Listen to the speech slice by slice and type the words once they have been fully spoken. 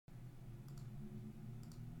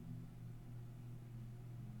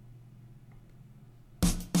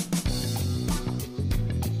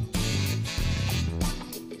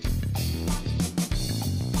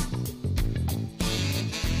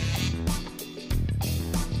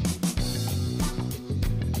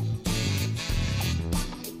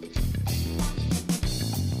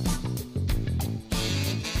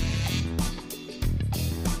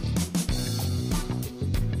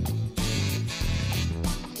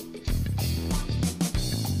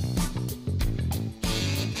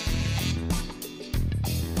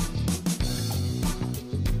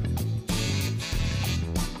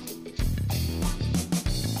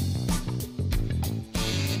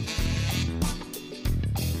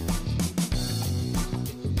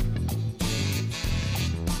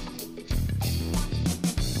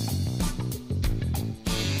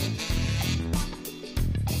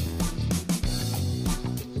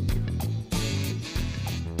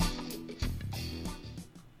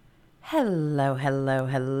Hello, hello,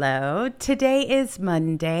 hello. Today is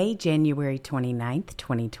Monday, January 29th,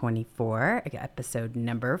 2024, episode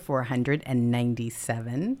number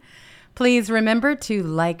 497. Please remember to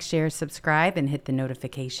like, share, subscribe, and hit the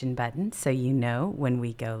notification button so you know when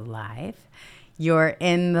we go live. You're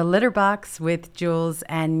in the litter box with Jules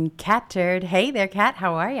and Cat Turd. Hey there, Cat.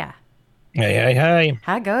 How are ya? Hey, hey, hey.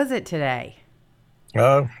 How goes it today?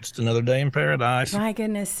 Oh, just another day in paradise. My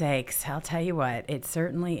goodness sakes, I'll tell you what, it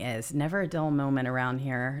certainly is. Never a dull moment around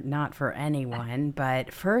here, not for anyone.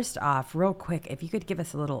 But first off, real quick, if you could give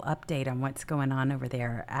us a little update on what's going on over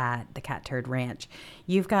there at the Cat Turd Ranch.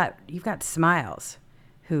 You've got Smiles,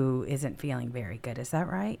 who isn't feeling very good. Is that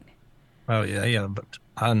right? Oh, yeah, yeah. But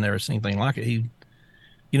I've never seen anything like it.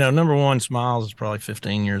 Number one, Smiles is probably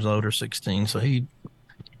 15 years old or 16. So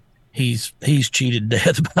he's cheated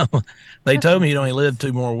death. They told me he'd only lived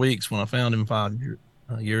 2 more weeks when I found him 5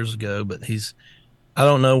 years ago. But I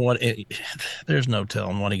don't know there's no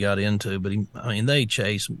telling what he got into. But they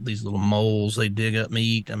chase these little moles. They dig up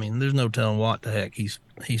meat. There's no telling what the heck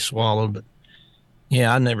he swallowed. But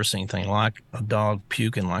yeah, I've never seen anything like a dog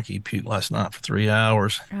puking like he puked last night for 3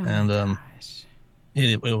 hours. Oh my And gosh.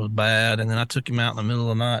 it was bad. And then I took him out in the middle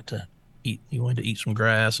of the night to eat. He went to eat some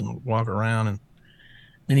grass and walk around, and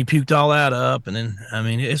then he puked all that up. And then,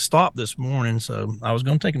 it stopped this morning. So I was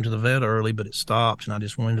going to take him to the vet early, but it stopped. And I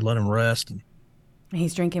just wanted to let him rest. And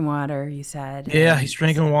He's drinking water, you said. yeah, he's So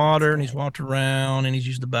drinking that's water and he's good. walked around and he's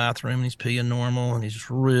used the bathroom and he's peeing normal and he's just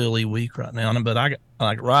really weak right now. But I got,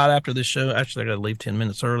 like, right after this show, actually, I got to leave 10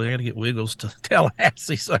 minutes early. I got to get Wiggles to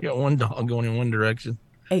Tallahassee. So I got one dog going in one direction.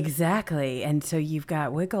 Exactly. And so you've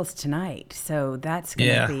got Wiggles tonight. So that's going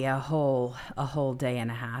to Yeah. be a whole day and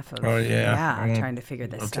a half Oh, of yeah. trying to figure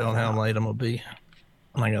this I'll stuff tell how out. late I'm going to be.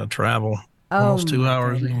 And I got to travel Oh almost two my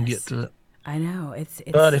hours to even get goodness. to it. I know.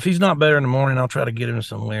 But It's if he's not better in the morning, I'll try to get him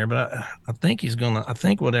somewhere. But I think I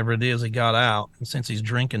think whatever it is, he got out. And since he's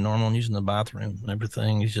drinking normal and using the bathroom and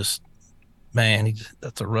everything, he's just, man,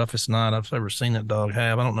 that's the roughest night I've ever seen that dog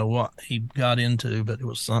have. I don't know what he got into, but it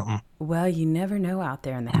was something. well, you never know out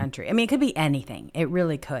there in the country. I mean, it could be anything. It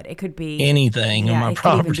really could. It could be Anything on yeah, my it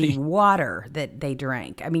could even be property. water that they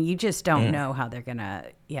drank. I mean, you just don't Yeah. know how they're going to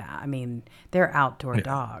they're outdoor Yeah.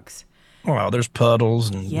 dogs. Well, there's puddles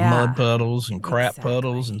and mud Yeah, puddles and crap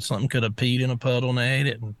puddles, exactly. and something could have peed in a puddle and they ate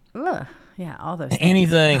it. And Ugh, yeah, all those things.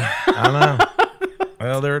 anything. I know.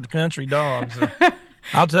 Well, they're the country dogs.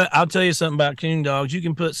 I'll tell you something about coon dogs. You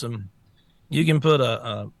can put you can put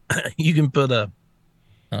um,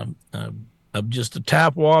 just a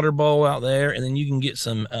tap water bowl out there, and then you can get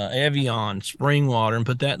some Evian spring water and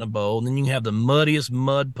put that in a bowl. And then you can have the muddiest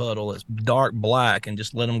mud puddle that's dark black, and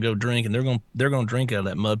just let them go drink, and they're gonna drink out of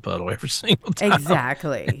that mud puddle every single time,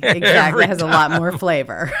 Exactly. Exactly. It every has a lot time. more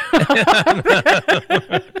flavor.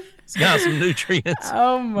 It's got some nutrients.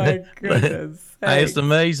 Oh my goodness. It's Thanks.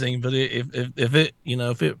 amazing. But if it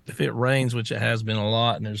if it rains, which it has been a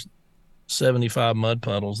lot, and there's 75 mud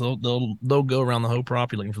puddles, they'll go around the whole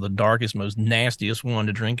property looking for the darkest, most nastiest one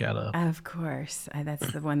to drink out of. Of course.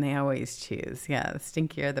 That's the one they always choose. Yeah, the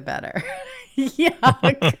stinkier the better.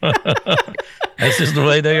 Yuck. That's just the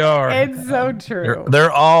way they are. It's so They're true.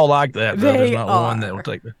 they're all like that though. There's They not one that will are.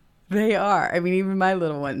 take the. They are. I mean, even my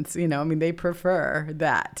little ones, they prefer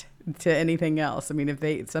that to anything else. I mean,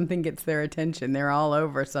 if something gets their attention, they're all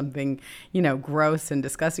over something, gross and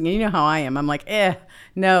disgusting. And you know how I am. I'm like,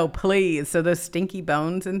 no, please. So those stinky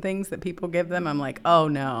bones and things that people give them, I'm like, oh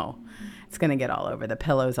no, it's gonna get all over the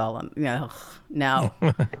pillows, all on, no.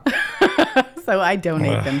 So I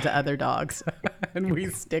donate them to other dogs, and we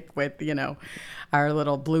stick with, our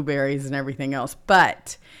little blueberries and everything else.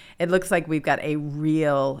 But it looks like we've got a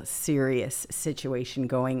real serious situation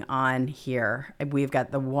going on here. We've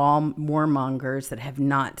got the warmongers that have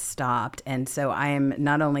not stopped. And so I am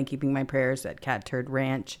not only keeping my prayers at Cat Turd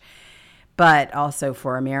Ranch, but also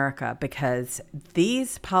for America, because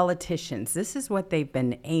these politicians, this is what they've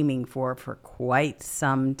been aiming for quite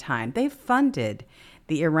some time. They've funded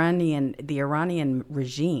the Iranian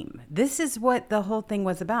regime. This is what the whole thing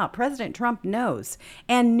was about. President Trump knows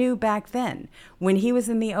and knew back then when he was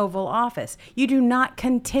in the Oval Office. You do not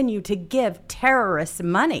continue to give terrorists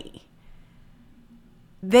money.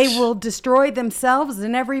 They will destroy themselves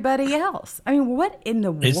and everybody else. I mean, what in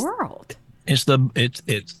the It's world? it's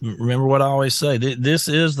remember what I always say. This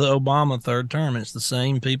is the Obama third term. It's the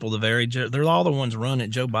same people. They're all the ones running it.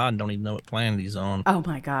 Joe Biden don't even know what planet he's on. Oh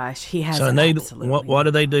my gosh, he has So and absolutely what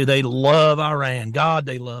no do? clue. They love Iran. God,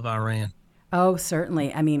 they love Iran. Oh,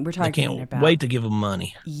 certainly. I mean, we're They talking can't about. wait to give them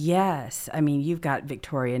money. Yes. I mean, you've got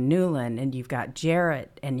Victoria Nuland and you've got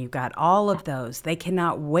Jarrett and you've got all of those. They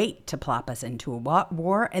cannot wait to plop us into a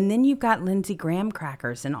war. And then you've got Lindsey Graham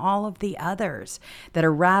crackers and all of the others that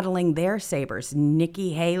are rattling their sabers.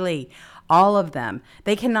 Nikki Haley, all of them.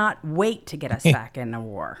 They cannot wait to get us back in a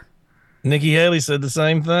war. Nikki Haley said the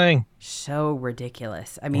same thing. So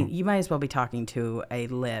ridiculous. I mean, you might as well be talking to a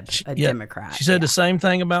lib, a Democrat. She said the same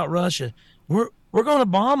thing about Russia. We're going to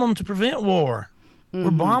bomb them to prevent war.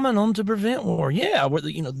 We're bombing them to prevent war. Yeah,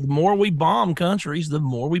 the more we bomb countries, the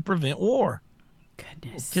more we prevent war.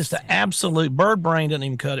 Goodness. Just an absolute bird brain doesn't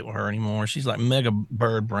even cut it with her anymore. She's like mega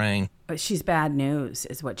bird brain. But she's bad news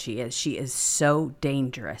is what she is. She is so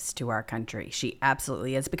dangerous to our country. She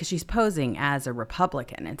absolutely is, because she's posing as a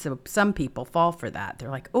Republican. And so some people fall for that. They're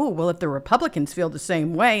like, oh, well, if the Republicans feel the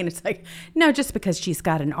same way. And it's like, no, just because she's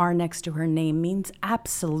got an R next to her name means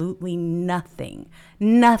absolutely nothing.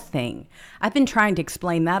 Nothing. I've been trying to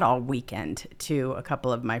explain that all weekend to a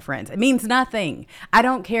couple of my friends. It means nothing. I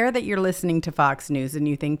don't care that you're listening to Fox News and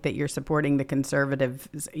you think that you're supporting the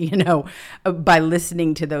conservatives, by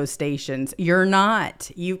listening to those stations. You're not.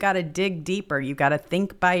 You've got to dig deeper. You've got to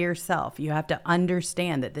think by yourself. You have to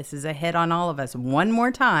understand that this is a hit on all of us. One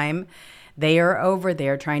more time, they are over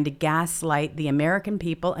there trying to gaslight the American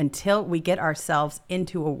people until we get ourselves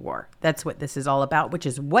into a war. That's what this is all about, which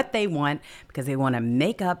is what they want, because they want to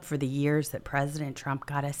make up for the years that President Trump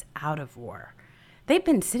got us out of war. They've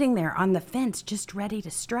been sitting there on the fence just ready to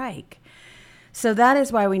strike. So that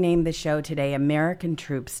is why we named the show today American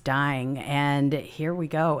Troops Dying. And here we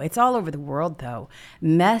go. It's all over the world, though.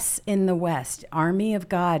 Mess in the West. Army of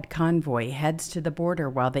God convoy heads to the border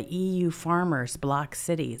while the EU farmers block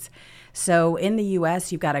cities. So in the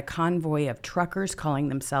U.S., you've got a convoy of truckers calling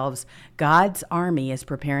themselves God's Army is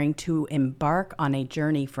preparing to embark on a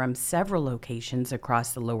journey from several locations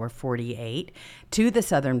across the lower 48 to the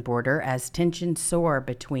southern border as tensions soar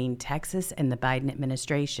between Texas and the Biden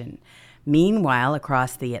administration. Meanwhile,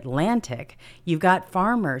 across the Atlantic, you've got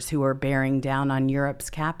farmers who are bearing down on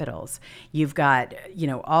Europe's capitals. You've got,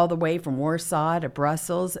 all the way from Warsaw to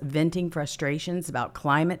Brussels, venting frustrations about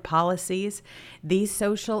climate policies. These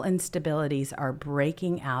social instabilities are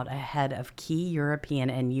breaking out ahead of key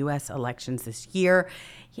European and U.S. elections this year.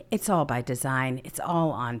 It's all by design. It's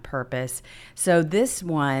all on purpose. So this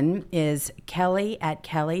one is Kelly at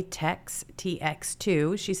Kelly Tex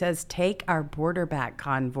TX2. She says, take our border back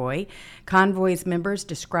convoy. Convoy's members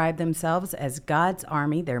describe themselves as God's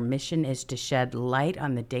Army. Their mission is to shed light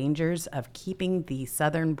on the dangers of keeping the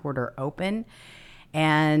southern border open.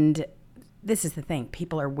 And this is the thing.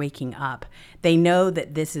 People are waking up. They know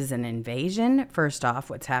that this is an invasion. First off,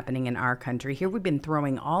 what's happening in our country here, we've been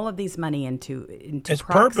throwing all of these money into it's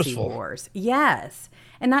proxy purposeful. Wars. Yes.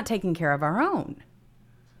 And not taking care of our own.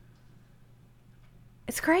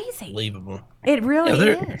 It's crazy. Unbelievable. It really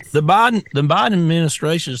is. The Biden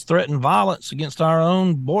administration has threatened violence against our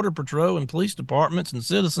own border patrol and police departments and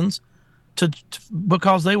citizens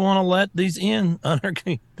because they want to let these in to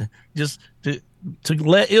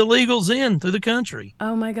let illegals in through the country.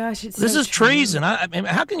 Oh my gosh, this is treason. I mean,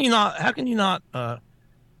 how can you not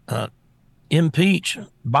impeach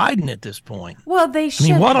Biden at this point? Well, they should. I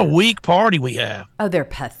mean, what a weak party we have. Oh, they're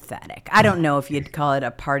pathetic. I don't know if you'd call it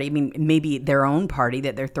a party. I mean, maybe their own party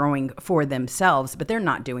that they're throwing for themselves, but they're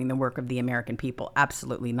not doing the work of the American people.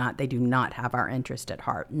 Absolutely not. They do not have our interest at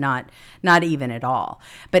heart. Not even at all.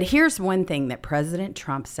 But here's one thing that President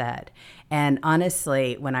Trump said. And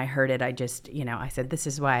honestly, when I heard it, I just, I said, this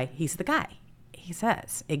is why he's the guy. He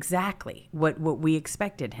says exactly what we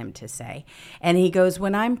expected him to say. And he goes,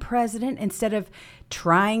 when I'm president, instead of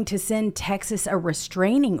trying to send Texas a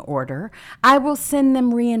restraining order, I will send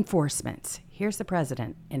them reinforcements. Here's the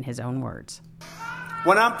president in his own words.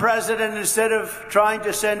 When I'm president, instead of trying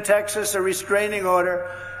to send Texas a restraining order,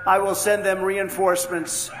 I will send them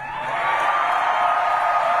reinforcements.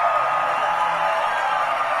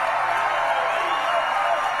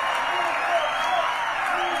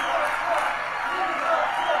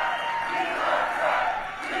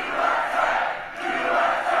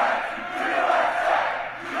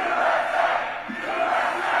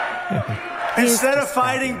 Instead of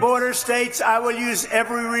fighting border states, I will use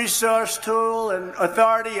every resource, tool, and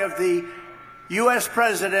authority of the U.S.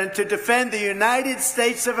 president to defend the United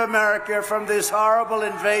States of America from this horrible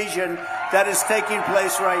invasion that is taking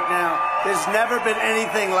place right now. There's never been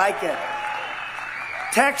anything like it.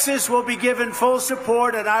 Texas will be given full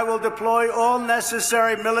support, and I will deploy all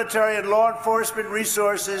necessary military and law enforcement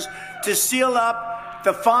resources to seal up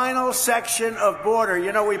the final section of border.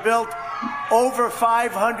 We built over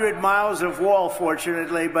 500 miles of wall,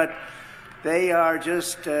 fortunately, but They are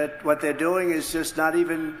just, what they're doing is just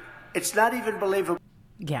it's not even believable.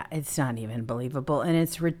 Yeah, it's not even believable, and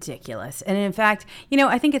it's ridiculous. And in fact,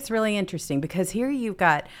 I think it's really interesting because here you've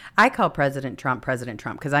got, I call President Trump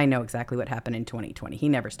because I know exactly what happened in 2020. He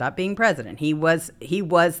never stopped being president. He was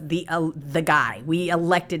the guy. We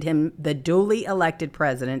elected him the duly elected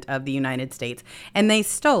president of the United States, and they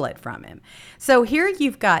stole it from him. So here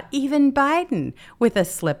you've got even Biden with a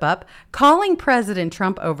slip up, calling President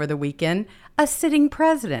Trump over the weekend a sitting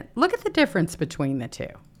president. Look at the difference between the two.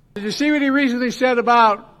 Did you see what he recently said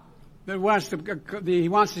about that he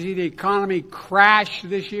wants to see the economy crash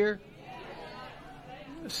this year?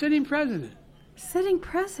 A sitting president. Sitting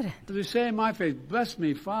president. Did he say in my face, bless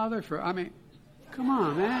me, Father, come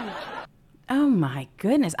on, man. Oh, my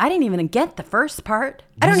goodness. I didn't even get the first part.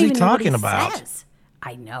 What I don't is he even know what talking he about? says.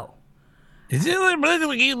 I know.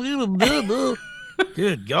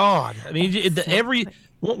 Good God. I mean,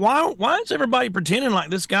 why is everybody pretending like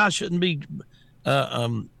this guy shouldn't be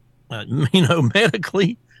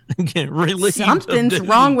medically relieved? Something's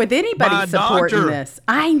wrong with anybody supporting this.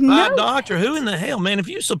 I know. By a doctor. Who in the hell, man? If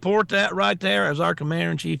you support that right there as our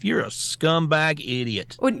commander-in-chief, you're a scumbag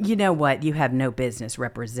idiot. Well, you know what? You have no business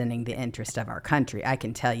representing the interest of our country. I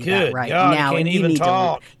can tell you Good that right God, now. can't And even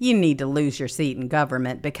talk. you need to lose your seat in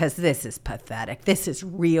government because this is pathetic. This is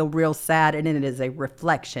real sad, and it is a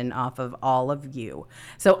reflection off of all of you.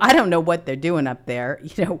 So I don't know what they're doing up there.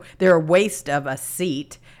 They're a waste of a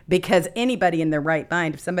seat. Because anybody in their right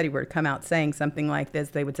mind, if somebody were to come out saying something like this,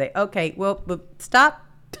 they would say, okay, well stop.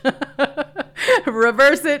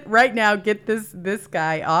 Reverse it right now. Get this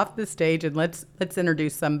guy off the stage and let's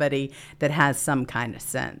introduce somebody that has some kind of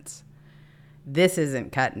sense. This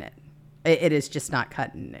isn't cutting it. It is just not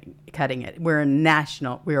cutting it. We're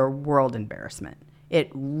a world embarrassment. It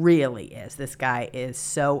really is. This guy is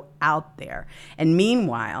so out there. And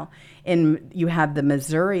meanwhile, you have the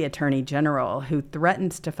Missouri Attorney General who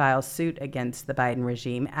threatens to file suit against the Biden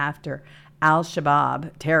regime after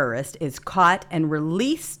al-Shabaab terrorist is caught and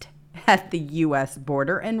released at the U.S.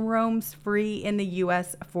 border and roams free in the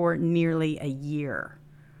U.S. for nearly a year.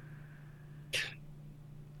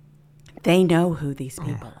 They know who these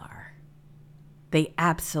people are. They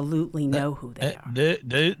absolutely know who they are. Do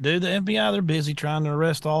the FBI, they're busy trying to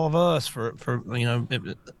arrest all of us for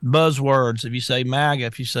buzzwords. If you say MAGA,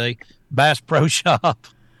 if you say Bass Pro Shop,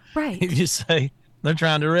 right? If you say, they're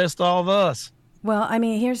trying to arrest all of us. Well, I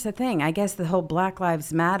mean, here's the thing. I guess the whole Black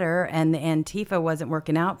Lives Matter and the Antifa wasn't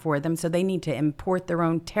working out for them, so they need to import their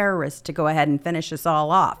own terrorists to go ahead and finish us all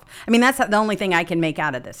off. I mean, that's the only thing I can make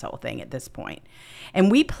out of this whole thing at this point. And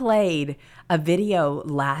we played a video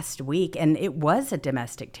last week, and it was a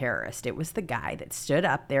domestic terrorist. It was the guy that stood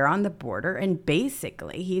up there on the border, and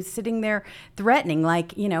basically he's sitting there threatening,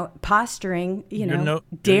 posturing,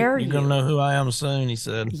 dare you. You're going to know who I am soon, he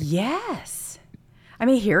said. Yes. I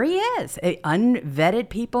mean, here he is, unvetted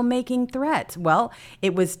people making threats. Well,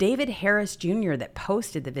 it was David Harris Jr. that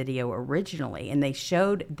posted the video originally, and they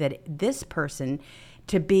showed that this person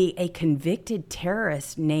to be a convicted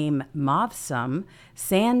terrorist named Movsam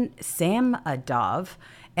Samadov,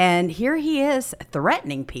 and here he is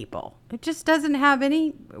threatening people. It just doesn't have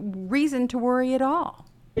any reason to worry at all.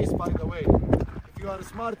 By the way, if you are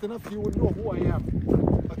smart enough, you will know who I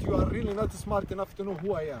am. But you are really not smart enough to know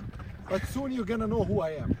who I am. But soon you're gonna know who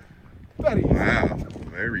I am. Very easy. Wow,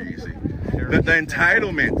 very easy. The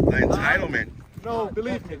entitlement. No,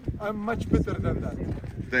 believe me, I'm much better than that.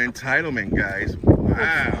 The entitlement, guys.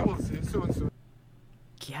 Wow. You will see soon.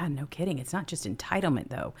 Yeah, no kidding. It's not just entitlement,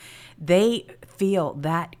 though. They feel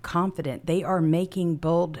that confident. They are making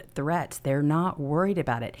bold threats. They're not worried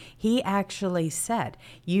about it. He actually said,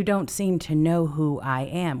 "You don't seem to know who I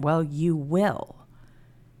am." Well, you will.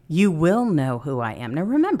 You will know who I am. Now,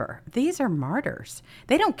 remember, these are martyrs.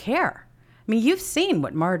 They don't care. I mean, you've seen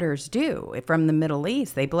what martyrs do from the Middle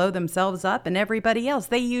East. They blow themselves up and everybody else.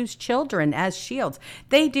 They use children as shields.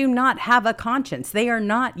 They do not have a conscience. They are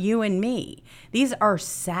not you and me. These are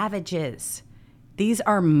savages. These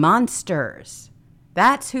are monsters.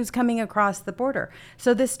 That's who's coming across the border.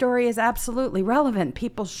 So this story is absolutely relevant.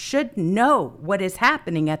 People should know what is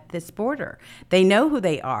happening at this border. They know who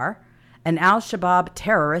they are. An al-Shabaab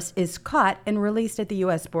terrorist is caught and released at the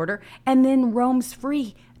U.S. border and then roams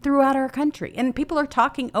free throughout our country. And people are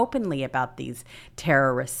talking openly about these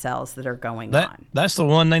terrorist cells that are going on. That's the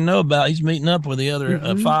one they know about. He's meeting up with the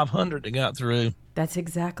other 500 that got through. That's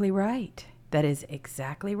exactly right. That is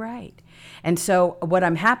exactly right. And so what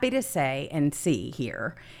I'm happy to say and see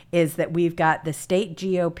here is that we've got the state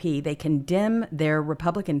GOP. They condemn their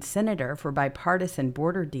Republican senator for bipartisan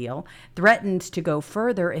border deal, threatens to go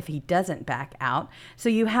further if he doesn't back out. So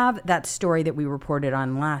you have that story that we reported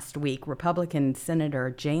on last week, Republican Senator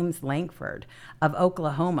James Lankford of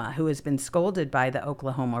Oklahoma, who has been scolded by the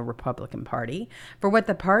Oklahoma Republican Party for what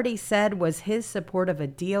the party said was his support of a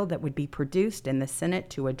deal that would be produced in the Senate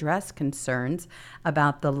to address concerns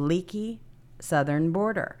about the leaky southern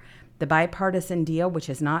border. The bipartisan deal, which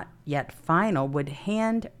is not yet final, would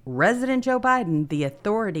hand President Joe Biden the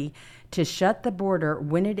authority to shut the border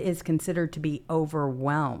when it is considered to be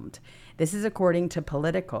overwhelmed. This is according to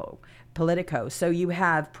Politico. So you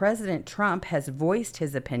have President Trump has voiced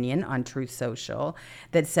his opinion on Truth Social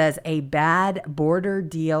that says a bad border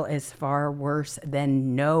deal is far worse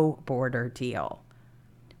than no border deal.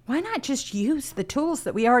 Why not just use the tools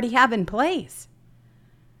that we already have in place?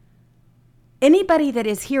 Anybody that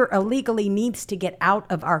is here illegally needs to get out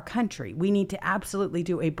of our country. We need to absolutely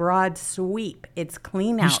do a broad sweep. It's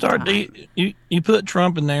clean out time. You put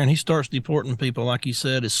Trump in there and he starts deporting people, like you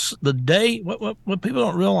said. It's the day, what people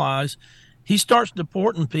don't realize, he starts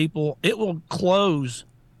deporting people, it will close.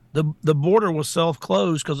 The border will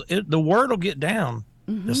self-close because the word will get down.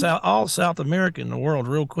 All South America in the world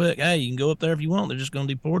real quick. Hey, you can go up there if you want. They're just going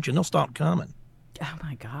to deport you and they'll stop coming. Oh,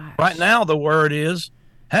 my gosh. Right now, the word is,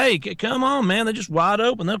 hey, come on, man. They're just wide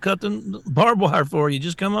open. They'll cut the barbed wire for you.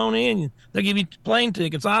 Just come on in. They'll give you plane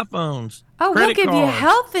tickets, iPhones, we'll give cards, you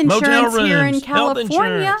health insurance rooms, here in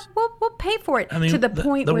California. We'll pay for it. I mean, to the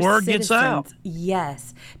point the where word citizens, gets out.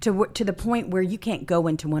 Yes, to the point where you can't go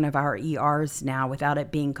into one of our ERs now without it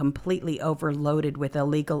being completely overloaded with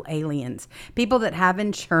illegal aliens. People that have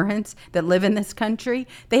insurance that live in this country,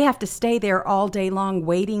 they have to stay there all day long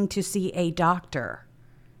waiting to see a doctor.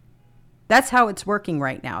 That's how it's working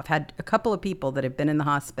right now. I've had a couple of people that have been in the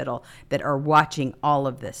hospital that are watching all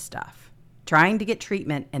of this stuff, trying to get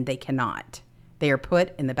treatment, and they cannot. They are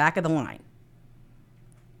put in the back of the line.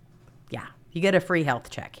 Yeah, you get a free health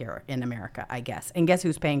check here in America, I guess. And guess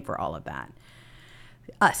who's paying for all of that?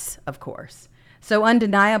 Us, of course. So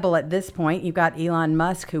undeniable at this point, you've got Elon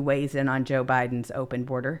Musk who weighs in on Joe Biden's open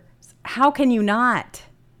border. How can you not?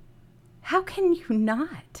 How can you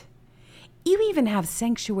not? You even have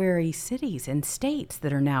sanctuary cities and states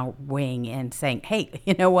that are now weighing in saying, hey,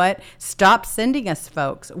 you know what? Stop sending us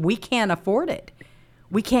folks. We can't afford it.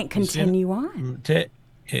 We can't continue on.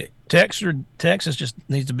 Texas just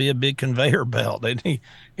needs to be a big conveyor belt.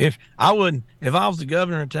 If I was the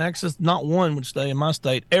governor of Texas, not one would stay in my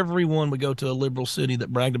state. Everyone would go to a liberal city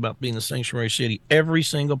that bragged about being a sanctuary city. Every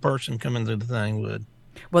single person coming through the thing would.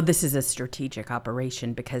 Well, this is a strategic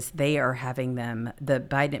operation because they are having them, the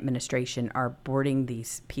Biden administration are boarding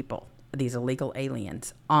these people, these illegal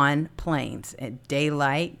aliens, on planes at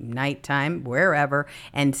daylight, nighttime, wherever,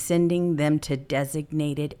 and sending them to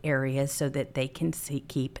designated areas so that they can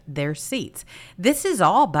keep their seats. This is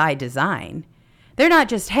all by design. They're not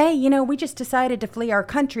just, hey, we just decided to flee our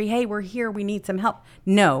country. Hey, we're here. We need some help.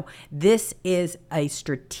 No, this is a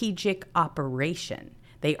strategic operation.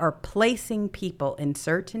 They are placing people in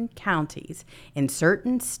certain counties, in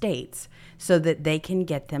certain states, so that they can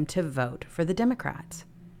get them to vote for the Democrats.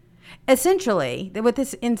 Essentially, what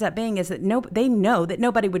this ends up being is that they know that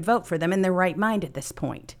nobody would vote for them in their right mind at this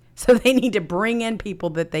point. So they need to bring in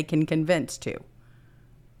people that they can convince to.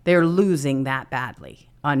 They're losing that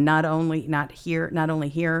badly on not only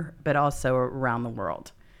here, but also around the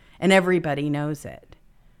world. And everybody knows it.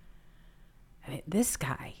 I mean, this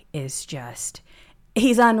guy is just...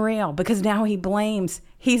 He's unreal because now he's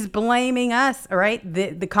blaming us, all right?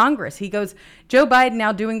 The Congress. He goes, Joe Biden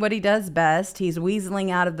now doing what he does best. He's weaseling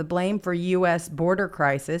out of the blame for U.S. border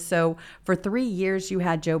crisis. So for 3 years, you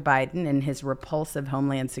had Joe Biden and his repulsive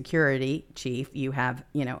Homeland Security chief. You have,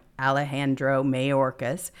 Alejandro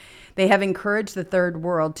Mayorkas. They have encouraged the third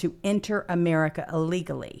world to enter America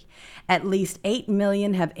illegally. At least 8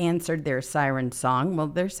 million have answered their siren song. Well,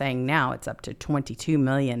 they're saying now it's up to 22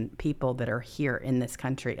 million people that are here in this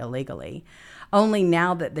country illegally. Only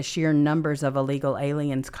now that the sheer numbers of illegal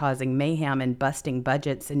aliens causing mayhem and busting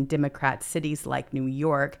budgets in Democrat cities like New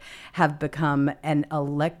York have become an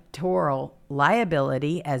electoral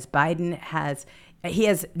liability, as Biden has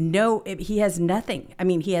nothing. I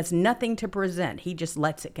mean, he has nothing to present. He just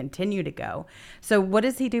lets it continue to go. So what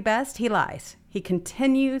does he do best? He lies. He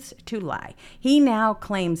continues to lie. He now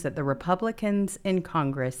claims that the Republicans in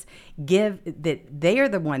Congress they are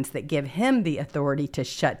the ones that give him the authority to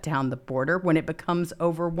shut down the border when it becomes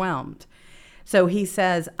overwhelmed. So he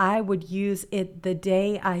says, I would use it the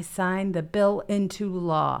day I signed the bill into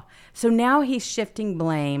law. So now he's shifting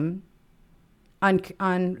blame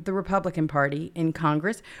on the Republican Party in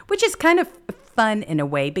Congress, which is kind of fun in a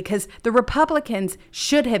way because the Republicans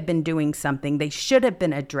should have been doing something. They should have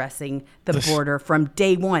been addressing the border from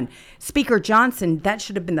day one. Speaker Johnson, that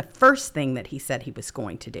should have been the first thing that he said he was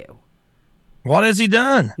going to do. What has he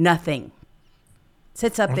done? Nothing.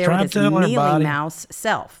 Sits up there with his mealy mouse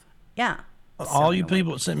self. Yeah. All you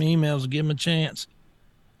people that sent me emails, give him a chance.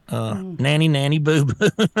 Nanny,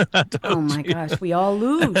 boo-boo. Oh, my gosh. We all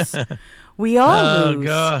lose. We all lose.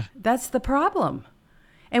 God. That's the problem.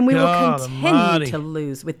 And we will continue to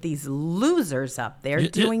lose with these losers up there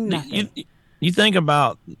doing nothing. You think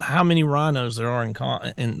about how many rhinos there are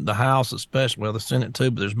in the House, especially, well, the Senate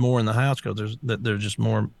too, but there's more in the House because there's just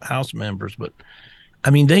more House members. But, I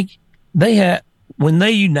mean, they had, when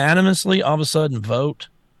they unanimously all of a sudden vote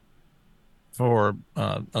for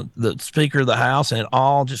the Speaker of the House, and it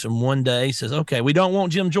all just in one day says, okay, we don't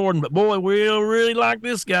want Jim Jordan, but boy, we'll really like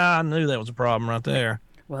this guy. I knew that was a problem right there.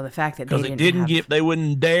 Well, the fact that they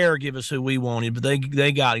wouldn't dare give us who we wanted, but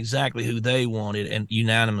they got exactly who they wanted and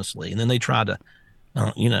unanimously. And then they tried to,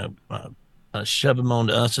 shove him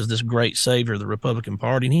onto us as this great savior of the Republican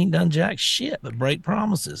Party. And he ain't done jack shit but break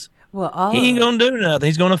promises. Well, he ain't going to do nothing.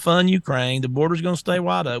 He's going to fund Ukraine. The border's going to stay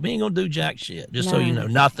wide open. He ain't going to do jack shit, so you know,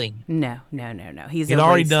 nothing. No. He's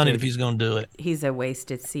already done it if he's going to do it. He's a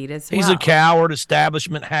wasted seat as well. He's a coward,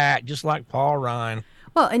 establishment hack, just like Paul Ryan.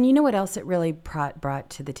 Well, and you know what else it really brought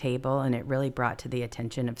to the table, and it really brought to the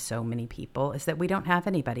attention of so many people, is that we don't have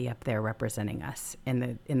anybody up there representing us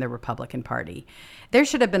in the Republican Party. There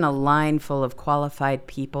should have been a line full of qualified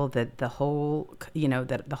people that the whole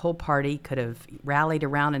party could have rallied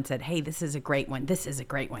around and said, "Hey, this is a great one. This is a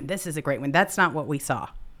great one. This is a great one." That's not what we saw.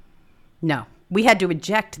 No, we had to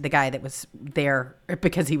eject the guy that was there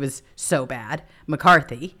because he was so bad,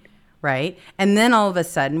 McCarthy. Right? And then all of a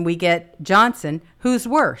sudden we get Johnson, who's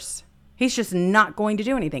worse. He's just not going to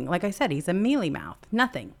do anything. Like I said, he's a mealy mouth.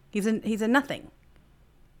 Nothing. He's a nothing.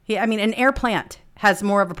 An air plant has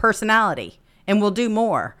more of a personality and will do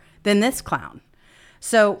more than this clown.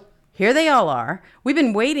 So here they all are. We've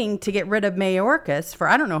been waiting to get rid of Mayorkas for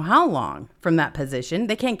I don't know how long from that position.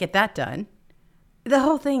 They can't get that done. The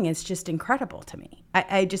whole thing is just incredible to me.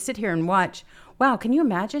 I just sit here and watch. Wow, can you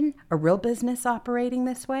imagine a real business operating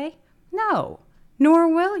this way? No,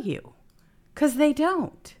 nor will you, because they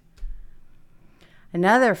don't.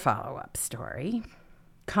 Another follow-up story,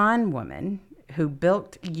 con woman who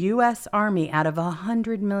bilked U.S. Army out of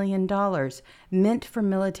 $100 million meant for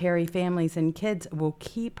military families and kids will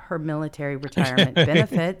keep her military retirement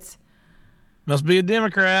benefits. Must be a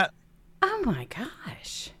Democrat. Oh, my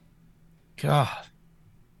gosh. God.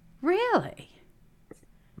 Really?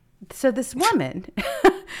 So this woman,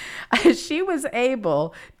 she was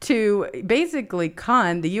able to basically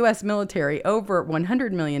con the U.S. military over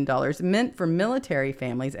 $100 million meant for military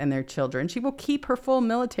families and their children. She will keep her full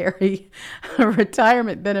military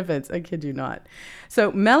retirement benefits. I kid you not. So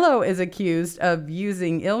Mello is accused of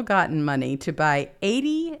using ill-gotten money to buy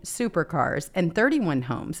 80 supercars and 31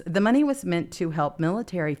 homes. The money was meant to help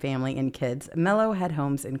military family and kids. Mello had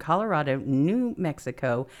homes in Colorado, New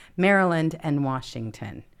Mexico, Maryland, and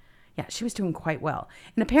Washington. Yeah, she was doing quite well.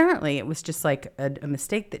 And apparently it was just like a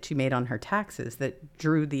mistake that she made on her taxes that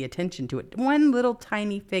drew the attention to it. One little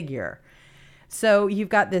tiny figure. So you've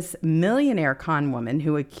got this millionaire con woman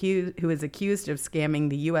who is accused of scamming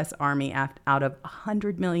the U.S. Army out of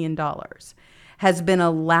 $100 million, has been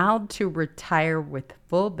allowed to retire with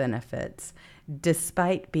full benefits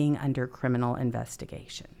despite being under criminal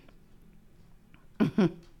investigation.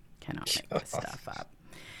 Cannot make this stuff up.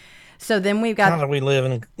 So then we've got. We live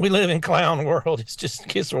in clown world. It just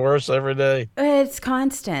gets worse every day. It's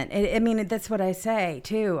constant. That's what I say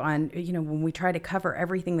too. On when we try to cover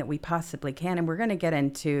everything that we possibly can, and we're going to get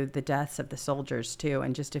into the deaths of the soldiers too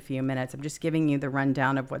in just a few minutes. I'm just giving you the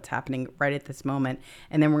rundown of what's happening right at this moment,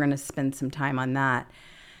 and then we're going to spend some time on that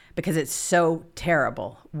because it's so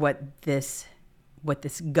terrible what this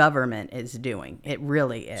government is doing. It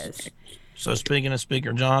really is. So speaking of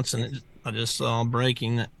Speaker Johnson, I just saw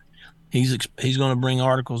breaking that. He's going to bring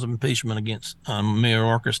articles of impeachment against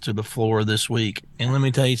Mayorkas to the floor this week. And let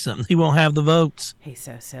me tell you something. He won't have the votes. He's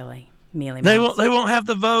so silly. Mealy They won't have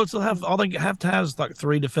the votes. They'll have all they have to have is like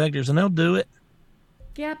 3 defectors, and they'll do it.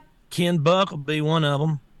 Yep. Ken Buck will be one of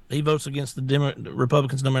them. He votes against the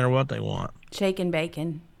Republicans no matter what they want. Shaken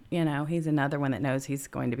Bacon. He's another one that knows he's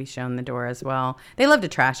going to be shown the door as well. They love to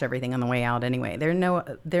trash everything on the way out anyway.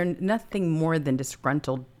 They're nothing more than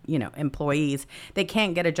disgruntled, employees. They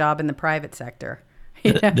can't get a job in the private sector.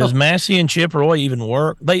 Does Massey and Chip Roy even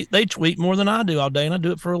work? They tweet more than I do all day, and I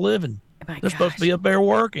do it for a living. My They're supposed to be up there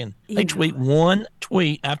working. They tweet one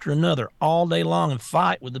tweet after another all day long and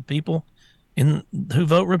fight with the people who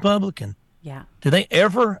vote Republican. Yeah. Do they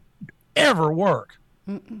ever work?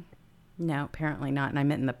 No, apparently not. And I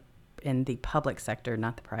meant in the public sector,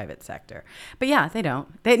 not the private sector. But yeah, they don't.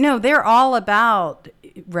 They're all about,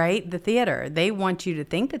 right, the theater. They want you to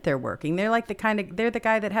think that they're working. They're like they're the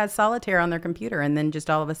guy that has solitaire on their computer and then just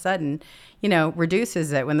all of a sudden,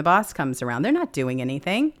 reduces it when the boss comes around. They're not doing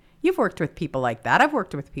anything. You've worked with people like that. I've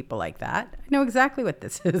worked with people like that. I know exactly what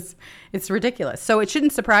this is. It's ridiculous. So it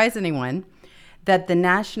shouldn't surprise anyone that the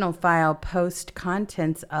National File posts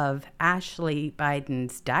contents of Ashley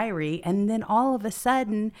Biden's diary, and then all of a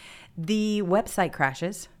sudden, the website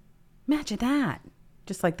crashes. Imagine that.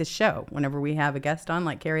 Just like this show, whenever we have a guest on,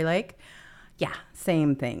 like Carrie Lake. Yeah,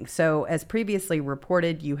 same thing. So as previously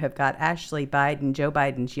reported, you have got Ashley Biden, Joe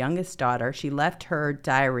Biden's youngest daughter. She left her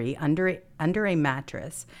diary under a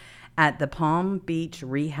mattress at the Palm Beach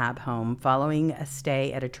rehab home following a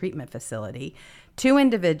stay at a treatment facility. 2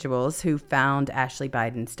 individuals who found Ashley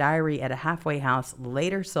Biden's diary at a halfway house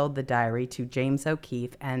later sold the diary to James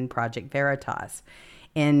O'Keefe and Project Veritas.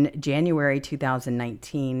 In January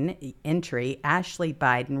 2019 entry, Ashley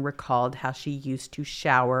Biden recalled how she used to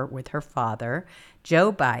shower with her father,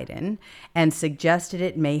 Joe Biden, and suggested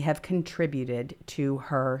it may have contributed to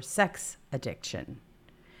her sex addiction.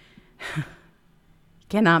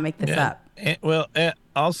 Cannot make this up.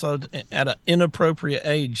 Also at an inappropriate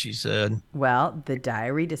age, she said. Well, the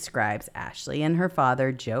diary describes Ashley and her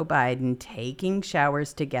father, Joe Biden, taking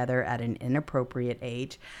showers together at an inappropriate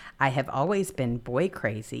age. I have always been boy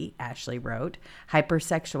crazy, Ashley wrote,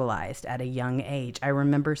 hypersexualized at a young age. I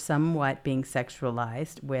remember somewhat being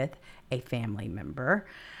sexualized with a family member.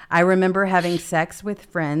 I remember having sex with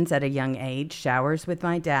friends at a young age, showers with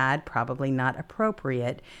my dad, probably not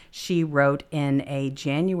appropriate, she wrote in a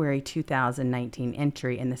January 2019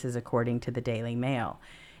 entry, and this is according to the Daily Mail.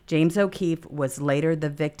 James O'Keefe was later the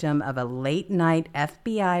victim of a late-night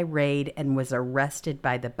FBI raid and was arrested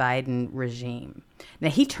by the Biden regime. Now,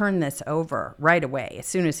 he turned this over right away as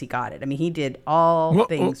soon as he got it. I mean, he did all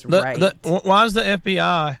things right. Why is the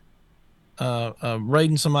FBI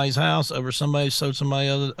raiding somebody's house over somebody sold somebody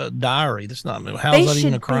other diary? That's not, how is that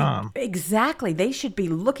even a crime? Exactly. They should be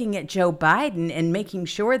looking at Joe Biden and making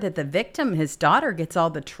sure that the victim, his daughter, gets all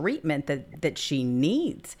the treatment that she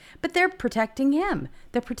needs. But they're protecting him.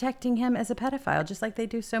 They're protecting him as a pedophile, just like they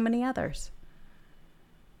do so many others.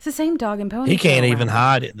 It's the same dog and pony. He can't even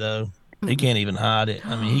hide it, though. He can't even hide it.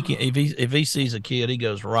 I mean, he can, if he sees a kid, he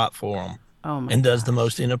goes right for him and does the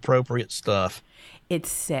most inappropriate stuff. It's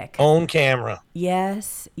sick. On camera.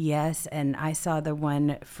 Yes. And I saw the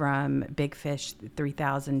one from Big Fish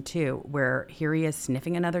 3002 where here he is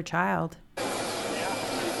sniffing another child.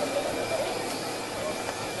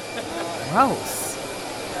 Gross.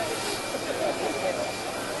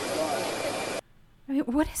 I mean,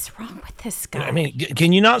 what is wrong with this guy? I mean,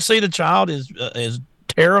 can you not see the child is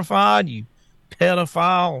terrified? You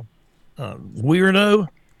pedophile weirdo.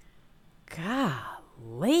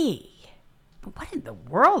 Golly. But what in the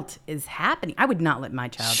world is happening? I would not let my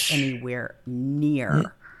child anywhere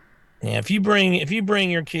near. Yeah, if you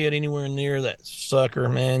bring your kid anywhere near that sucker,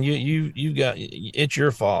 man, you got, it's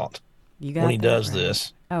your fault. You got when he does right.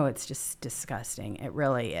 this. Oh, it's just disgusting. It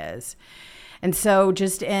really is. And so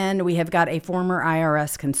we have got a former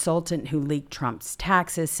IRS consultant who leaked Trump's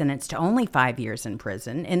taxes sentenced to only 5 years in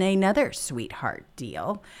prison in another sweetheart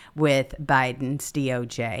deal with Biden's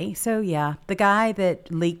DOJ. So yeah, the guy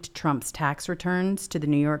that leaked Trump's tax returns to the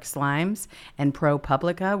New York Slimes and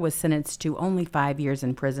ProPublica was sentenced to only 5 years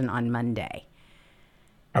in prison on Monday.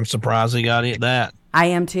 I'm surprised he got it that. I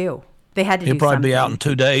am too. They had to He'll do probably something. be out in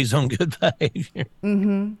 2 days on good behavior.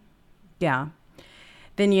 Mm-hmm. Yeah.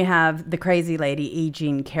 Then you have the crazy lady, E.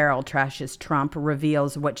 Jean Carroll, trashes Trump,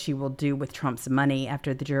 reveals what she will do with Trump's money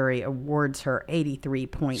after the jury awards her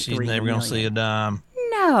 $83.3 million. She's never going to see a dime.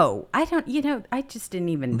 No, I don't, I just didn't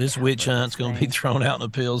even. This witch hunt's going to be thrown out in the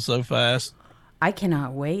pills so fast. I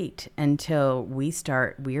cannot wait until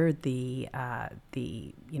we're the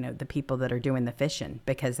people that are doing the fishing,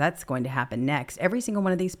 because that's going to happen next. Every single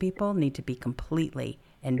one of these people need to be completely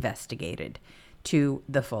investigated to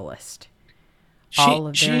the fullest. All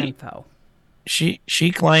of their info.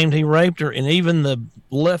 She claimed he raped her, and even the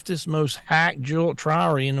leftist, most hack Jewel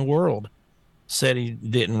Triery in the world said he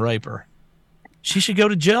didn't rape her. She should go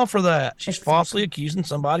to jail for that. She's falsely accusing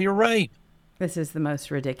somebody of rape. This is the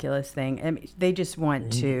most ridiculous thing. I mean, they just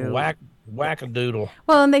want to whack-a-doodle.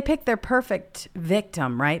 Well, and they pick their perfect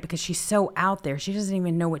victim, right? Because she's so out there. She doesn't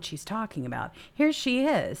even know what she's talking about. Here she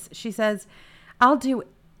is. She says, I'll do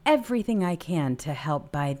everything I can to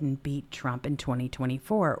help Biden beat Trump in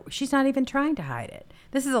 2024. She's not even trying to hide it.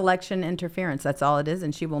 This is election interference. That's all it is,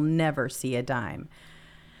 and she will never see a dime.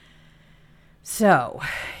 So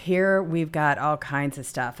here we've got all kinds of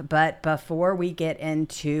stuff. But before we get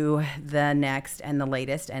into the next and the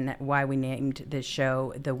latest and why we named this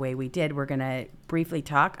show the way we did, we're going to briefly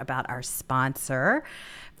talk about our sponsor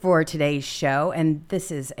for today's show. And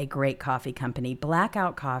this is a great coffee company,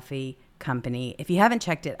 Blackout Coffee Company. If you haven't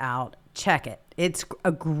checked it out, check it. It's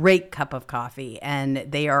a great cup of coffee, and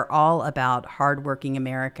they are all about hardworking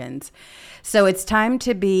Americans. So it's time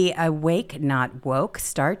to be awake, not woke.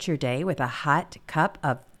 Start your day with a hot cup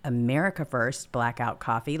of America First Blackout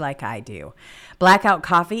Coffee like I do. Blackout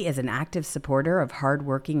Coffee is an active supporter of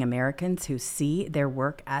hardworking Americans who see their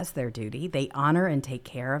work as their duty. They honor and take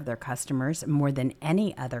care of their customers more than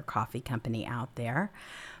any other coffee company out there.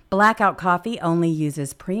 Blackout Coffee only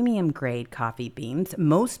uses premium grade coffee beans.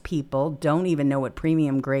 Most people don't even know what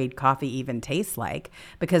premium grade coffee even tastes like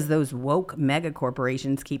because those woke mega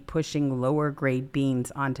corporations keep pushing lower grade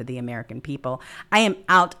beans onto the American people. I am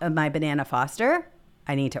out of my Banana Foster.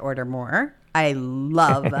 I need to order more. I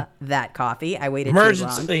love that coffee. I waited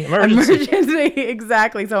Emergency. too long. Emergency.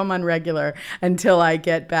 Exactly. So I'm on regular until I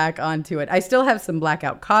get back onto it. I still have some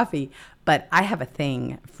Blackout Coffee, but I have a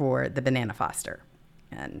thing for the Banana Foster.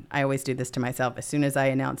 And I always do this to myself. As soon as I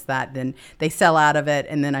announce that, then they sell out of it.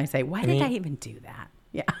 And then I say, why did I even do that?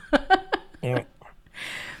 Yeah.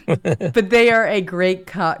 But they are a great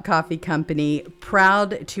coffee company.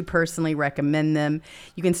 Proud to personally recommend them.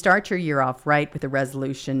 You can start your year off right with a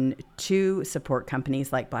resolution to support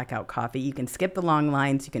companies like Blackout Coffee. You can skip the long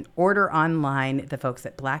lines. You can order online. The folks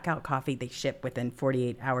at Blackout Coffee, they ship within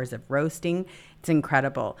 48 hours of roasting. It's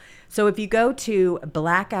incredible. So if you go to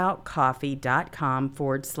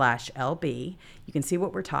blackoutcoffee.com/LB, you can see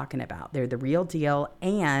what we're talking about. They're the real deal.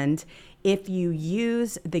 And if you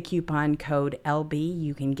use the coupon code LB,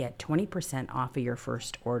 you can get 20% off of your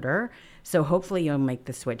first order. So hopefully you'll make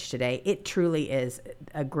the switch today. It truly is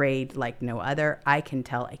a grade like no other. I can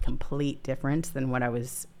tell a complete difference than what I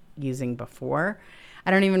was using before.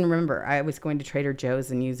 I don't even remember. I was going to Trader Joe's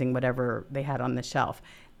and using whatever they had on the shelf.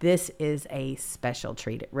 This is a special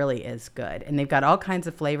treat. It really is good. And they've got all kinds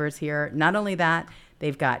of flavors here. Not only that,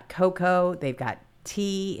 they've got cocoa, they've got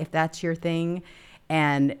tea, if that's your thing.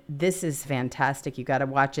 And this is fantastic. You got to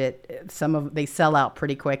watch it. They sell out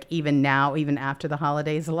pretty quick. Even now, even after the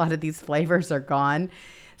holidays, a lot of these flavors are gone.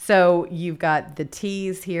 So you've got the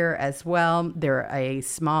teas here as well. They're a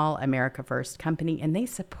small America First company, and they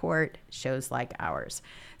support shows like ours.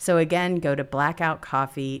 So again, go to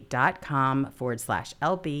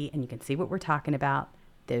blackoutcoffee.com/LB, and you can see what we're talking about.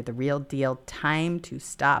 They're the real deal. Time to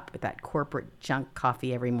stop with that corporate junk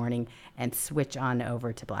coffee every morning and switch on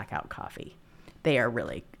over to Blackout Coffee. They are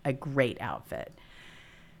really a great outfit.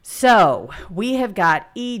 So we have got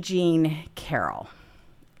E. Jean Carroll.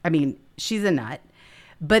 I mean, she's a nut.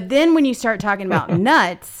 But then when you start talking about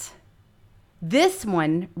nuts, this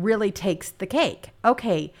one really takes the cake.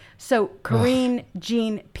 Okay, so Karine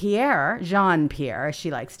Jean-Pierre, as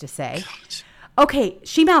she likes to say. Okay,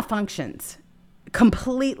 she malfunctions.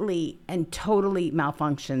 Completely and totally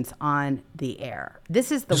malfunctions on the air.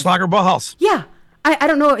 This is just like her boss. Yeah. I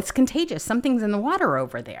don't know. It's contagious. Something's in the water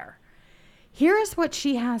over there. Here is what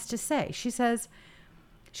she has to say. She says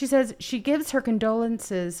she gives her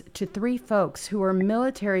condolences to 3 folks who are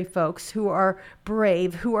military folks, who are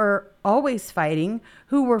brave, who are always fighting,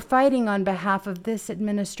 who were fighting on behalf of this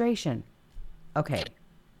administration. Okay.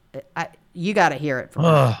 You got to hear it from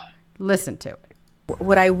her. Listen to it.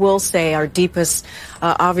 What I will say, our deepest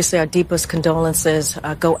condolences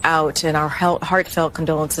go out, and our heartfelt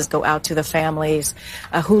condolences go out to the families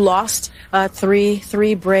who lost three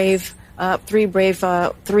folks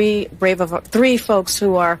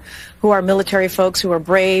who are military folks, who are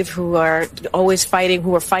brave, who are always fighting,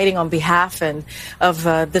 who are fighting on behalf of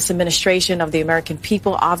this administration, of the American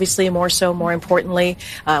people. Obviously, more importantly,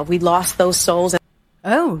 we lost those souls.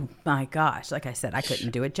 Oh my gosh! Like I said, I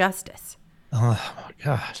couldn't do it justice. Oh my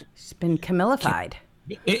God. She's been Camillified.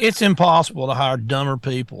 It's impossible to hire dumber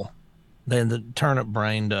people than the turnip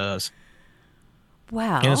brain does.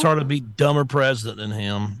 Wow. And it's hard to be dumber president than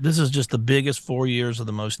him. This is just the biggest 4 years of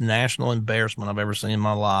the most national embarrassment I've ever seen in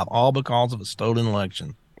my life, all because of a stolen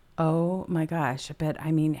election. Oh my gosh. But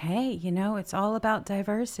I mean, hey, it's all about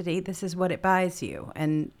diversity. This is what it buys you.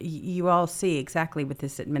 And you all see exactly with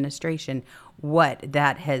this administration what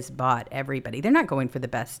that has bought everybody. They're not going for the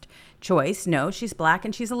best choice. No, she's black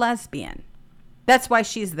and she's a lesbian. That's why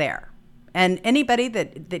she's there. And anybody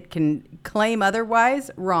that can claim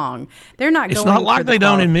otherwise, wrong. They're not. It's not like they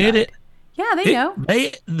don't admit it. Yeah, they know.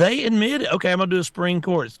 They admit it. Okay, I'm gonna do a spring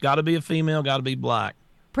court. It's got to be a female. Got to be black.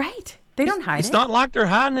 Right. They don't hide it. It's not like they're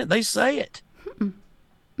hiding it. They say it.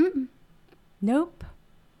 Nope.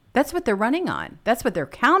 That's what they're running on. That's what they're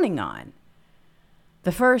counting on.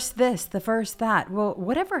 The first this, the first that. Well,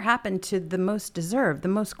 whatever happened to the most deserved, the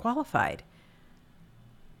most qualified?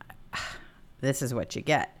 This is what you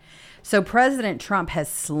get. So President Trump has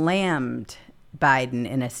slammed Biden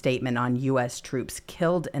in a statement on U.S. troops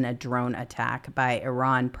killed in a drone attack by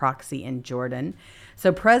Iran proxy in Jordan.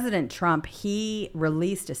 So President Trump, he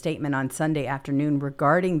released a statement on Sunday afternoon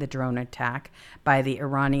regarding the drone attack by the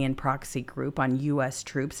Iranian proxy group on U.S.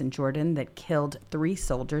 troops in Jordan that killed 3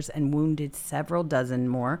 soldiers and wounded several dozen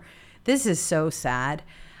more. This is so sad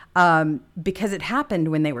because it happened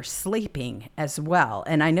when they were sleeping as well.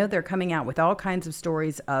 And I know they're coming out with all kinds of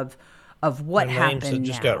stories of what happened. Names that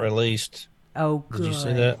just got released. Oh, good. Did you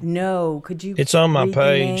see that? No. Could you? It's on my read the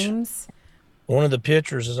page. names? One of the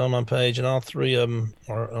pictures is on my page, and all 3 of them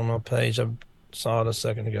are on my page. I saw it a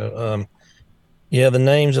second ago. Yeah, the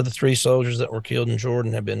names of the 3 soldiers that were killed in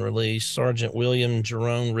Jordan have been released. Sergeant William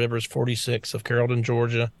Jerome Rivers, 46, of Carrollton,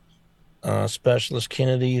 Georgia. Specialist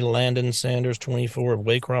Kennedy Landon Sanders, 24, of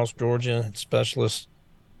Waycross, Georgia. Specialist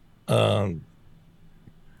Brianna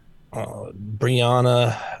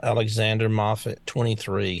Alexander Moffett,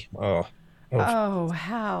 23. Oh,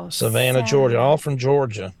 How Savannah, sad. Georgia, all from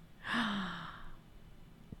Georgia.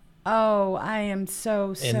 Oh, I am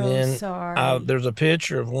so And then sorry. there's a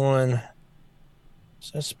picture of one. It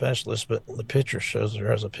says specialist, but the picture shows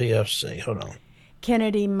her as a PFC. Hold on.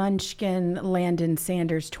 Kennedy Munchkin Landon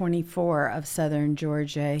Sanders, 24, of Southern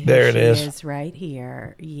Georgia. Here There it she is. right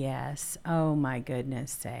here. Yes. Oh, my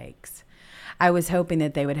goodness sakes. I was hoping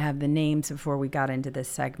that they would have the names before we got into this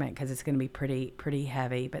segment because it's going to be pretty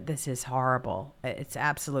heavy. But this is horrible. It's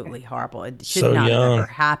absolutely horrible. It should So not have young. ever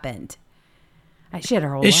happened. She had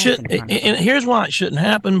her whole It life should, in front of her. and here's why it shouldn't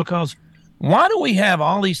happen, because why do we have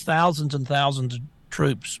all these thousands and thousands of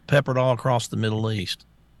troops peppered all across the Middle East?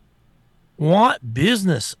 What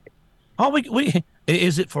business? We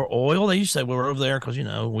is it for oil? They used to say, well, we're over there because, we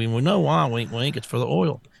know why, wink, wink, it's for the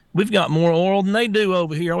oil. We've got more oil than they do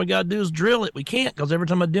over here. All we got to do is drill it. We can't, because every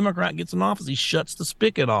time a Democrat gets in office, he shuts the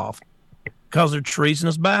spigot off because they're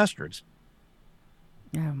treasonous bastards.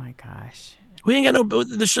 Oh, my gosh. We ain't got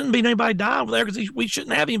there shouldn't be anybody die over there because we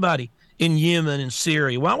shouldn't have anybody in Yemen and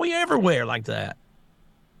Syria. Why are we everywhere like that?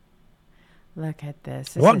 Look at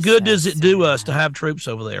this. What good does it do us to have troops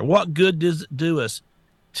over there? What good does it do us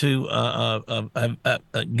to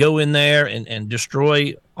go in there and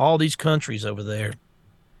destroy all these countries over there,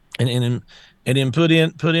 and then put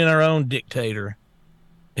in our own dictator,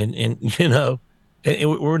 and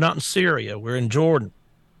we're not in Syria, we're in Jordan,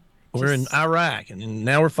 we're in Iraq, and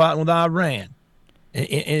now we're fighting with Iran, and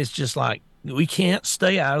it's just like we can't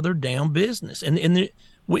stay out of their damn business. And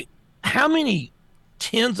how many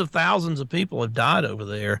tens of thousands of people have died over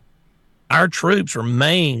there? Our troops are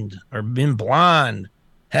maimed or been blind,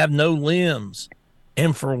 have no limbs.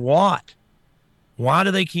 And for what? Why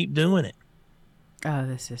do they keep doing it? Oh,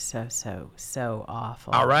 this is so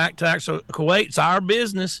awful. Iraq attacks Kuwait. It's our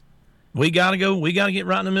business. We got to go. We got to get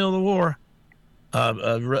right in the middle of the war.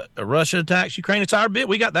 Russia attacks Ukraine. It's our bit.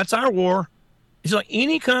 That's our war. It's like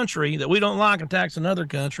any country that we don't like attacks another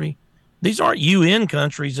country. These aren't UN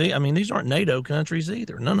countries. I mean, these aren't NATO countries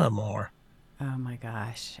either. None of them are. Oh, my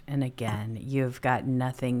gosh. And again, you've got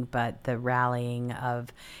nothing but the rallying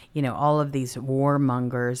of, all of these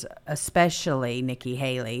warmongers, especially Nikki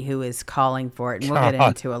Haley, who is calling for it. And we'll get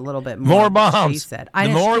into a little bit more bombs. She said. The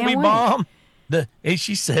more we bomb, and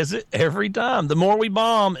she says it every time. The more we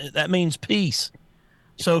bomb, that means peace.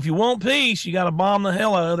 So if you want peace, you got to bomb the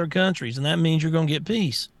hell out of other countries, and that means you're going to get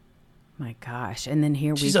peace. My gosh. And then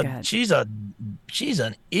here she's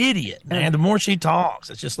an idiot, man. The more she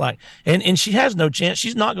talks, it's just like, and she has no chance.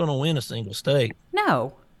 She's not going to win a single state.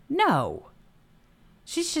 No.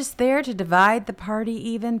 She's just there to divide the party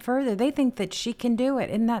even further. They think that she can do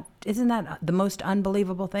it. Isn't that the most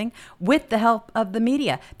unbelievable thing? With the help of the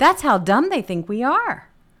media. That's how dumb they think we are.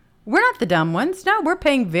 We're not the dumb ones. No, we're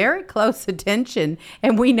paying very close attention,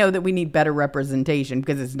 and we know that we need better representation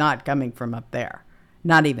because it's not coming from up there.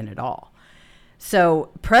 Not even at all. So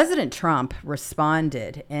President Trump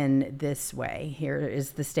responded in this way. Here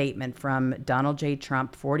is the statement from Donald J.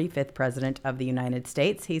 Trump, 45th President of the United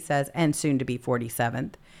States. He says, and soon to be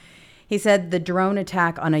 47th. He said the drone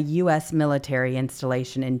attack on a U.S. military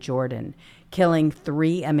installation in Jordan, killing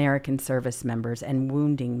 3 American service members and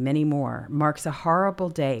wounding many more, marks a horrible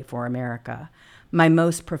day for America. My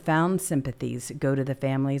most profound sympathies go to the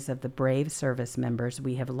families of the brave service members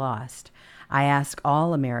we have lost. I ask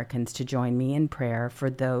all Americans to join me in prayer for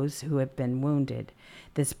those who have been wounded.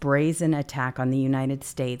 This brazen attack on the United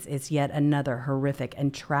States is yet another horrific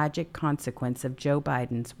and tragic consequence of Joe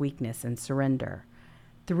Biden's weakness and surrender.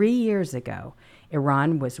 3 years ago,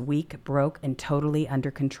 Iran was weak, broke, and totally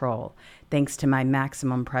under control. Thanks to my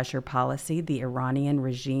maximum pressure policy, the Iranian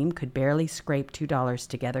regime could barely scrape $2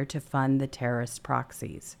 together to fund the terrorist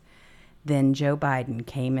proxies. Then Joe Biden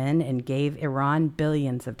came in and gave Iran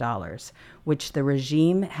billions of dollars, which the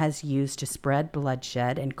regime has used to spread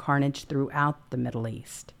bloodshed and carnage throughout the Middle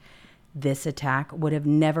East. This attack would have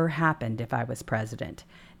never happened if I was president.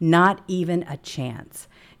 Not even a chance.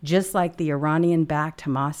 Just like the Iranian-backed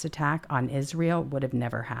Hamas attack on Israel would have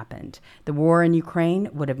never happened. The war in Ukraine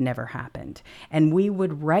would have never happened. And we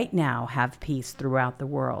would right now have peace throughout the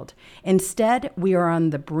world. Instead, we are on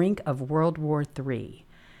the brink of World War III.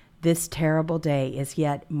 This terrible day is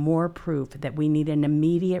yet more proof that we need an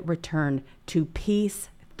immediate return to peace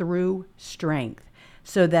through strength,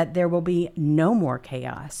 so that there will be no more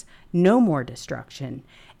chaos, no more destruction,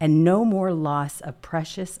 and no more loss of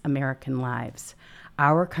precious American lives.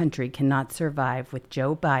 Our country cannot survive with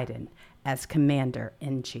Joe Biden as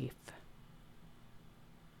commander-in-chief.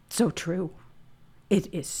 So true.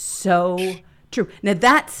 It is so true. Now,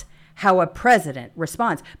 that's how a president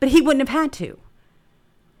responds, but he wouldn't have had to.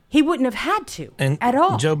 He wouldn't have had to at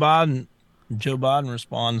all. Joe Biden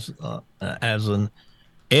responds as an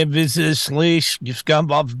emphasis.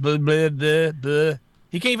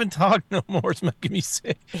 He can't even talk no more. It's making me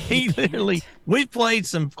sick. He literally, we played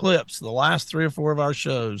some clips the last 3 or 4 of our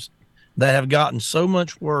shows that have gotten so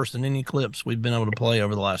much worse than any clips we've been able to play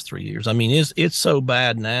over the last 3 years. I mean, it's so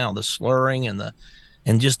bad now, the slurring and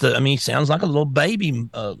he sounds like a little baby,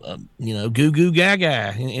 goo goo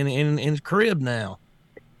gaga in his crib now.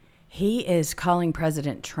 He is calling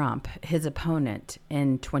President Trump, his opponent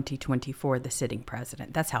in 2024, the sitting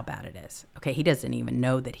president. That's how bad it is. Okay, he doesn't even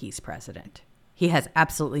know that he's president. He has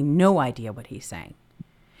absolutely no idea what he's saying.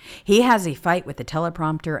 He has a fight with the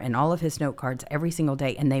teleprompter and all of his note cards every single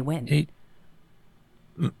day, and they win.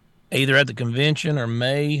 Either at the convention or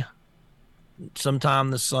May,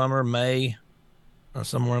 sometime this summer, May, or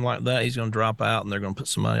somewhere like that, he's going to drop out, and they're going to put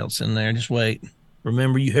somebody else in there. Just wait.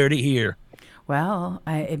 Remember, you heard it here. Well,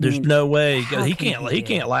 there's no way he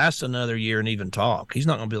can't last another year and even talk. He's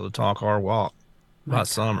not going to be able to talk or walk by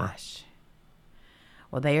summer.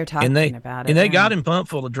 Well, they are talking about it, and they got him pumped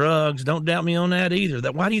full of drugs. Don't doubt me on that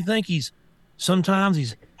either. Why do you think sometimes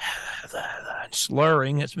he's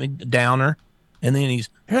slurring? It's a downer, and then he's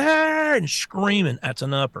and screaming. That's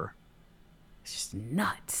an upper. It's just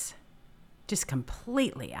nuts, just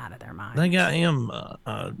completely out of their mind. They got him,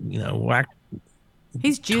 whacked.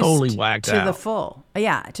 He's juiced totally whacked to out. the full.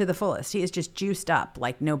 Yeah, to the fullest. He is just juiced up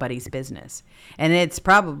like nobody's business. And it's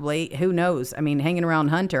probably, who knows? I mean, hanging around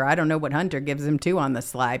Hunter, I don't know what Hunter gives him to on the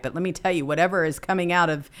sly, but let me tell you, whatever is coming out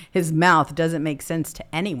of his mouth doesn't make sense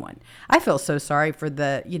to anyone. I feel so sorry for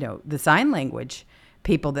the sign language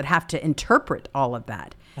people that have to interpret all of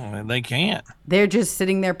that. They can't. They're just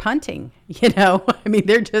sitting there punting, I mean,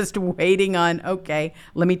 they're just waiting on, okay,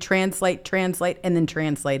 let me translate, and then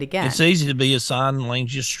translate again. It's easy to be a sign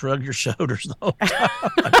language, just shrug your shoulders the whole time.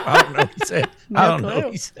 I don't know what he said. I don't know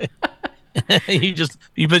what he said.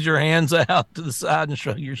 you put your hands out to the side and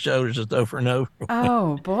shrug your shoulders just over and over.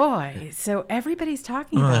 Oh, boy. So everybody's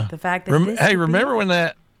talking about the fact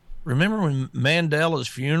that Remember when Mandela's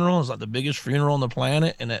funeral is like the biggest funeral on the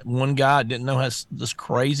planet, and that one guy didn't know how this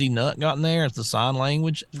crazy nut got in there? It's the sign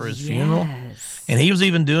language for his funeral. And he was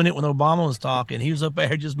even doing it when Obama was talking. He was up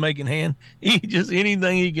there just making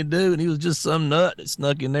anything he could do, and he was just some nut that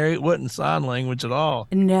snuck in there. It wasn't sign language at all.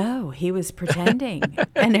 No, he was pretending.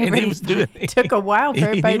 And it took a while for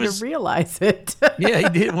everybody to realize it. Yeah, he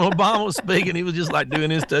did. When Obama was speaking, he was just like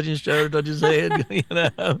doing his touching his shoulder, touch his head,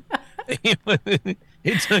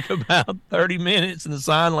 It took about 30 minutes, and the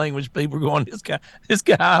sign language people were going, this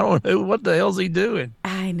guy, I don't know, what the hell's he doing?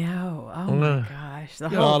 I know. Oh, my gosh.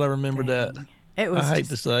 God, I remember that. I hate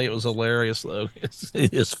to say it was hilarious, though.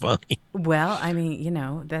 It is funny. Well, I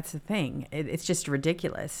mean, that's the thing. It's just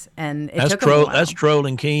ridiculous. And that's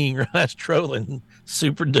trolling king. That's trolling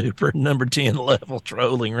super duper number 10 level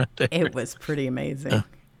trolling right there. It was pretty amazing.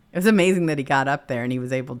 It was amazing that he got up there and he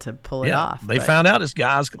was able to pull it off. They found out this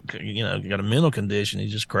guy's, got a mental condition.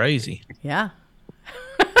 He's just crazy. Yeah.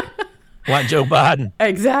 Like Joe Biden.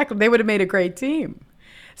 Exactly. They would have made a great team.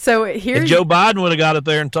 So here, if Joe Biden would have got up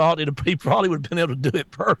there and taught it, he probably would have been able to do it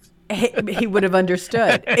perfect. he would have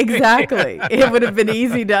understood. Exactly. It would have been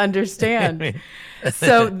easy to understand.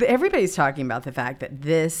 So everybody's talking about the fact that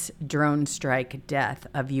this drone strike death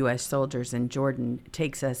of U.S. soldiers in Jordan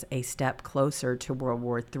takes us a step closer to World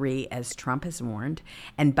War III, as Trump has warned.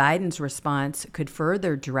 And Biden's response could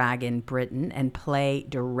further drag in Britain and play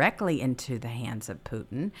directly into the hands of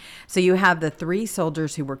Putin. So you have the 3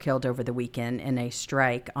 soldiers who were killed over the weekend in a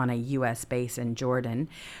strike on a U.S. base in Jordan,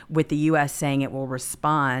 with the U.S. saying it will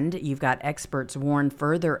respond. You've got experts warn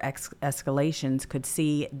further escalations could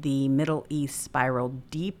see the Middle East spiral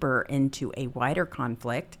deeper into a wider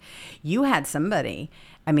conflict. You had somebody,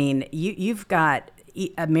 I mean, you've got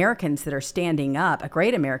Americans that are standing up. A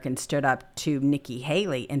great American stood up to Nikki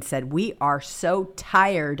Haley and said, we are so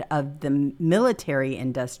tired of the military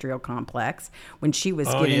industrial complex, when she was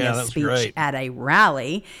giving a speech at a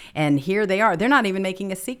rally. And here they are. They're not even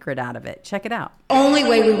making a secret out of it. Check it out. Only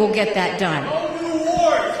way we will get that done. No new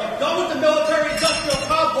wars. I'm done with the military industrial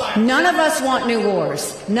complex. None of us want new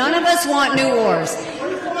wars. None of us want new wars.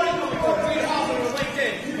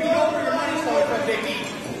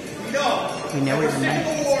 We know where your money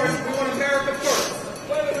is. We want America first.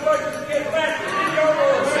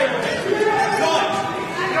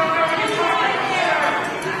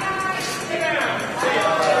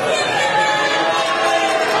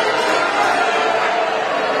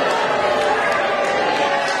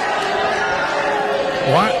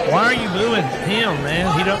 Why are you booing him, man?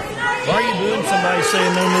 Why are you booing somebody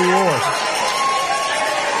saying no new wars?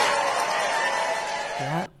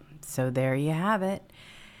 Yep. So there you have it.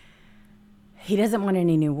 He doesn't want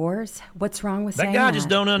any new wars. What's wrong with saying that? That guy just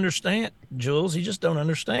don't understand, Jules. He just don't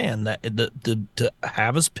understand that to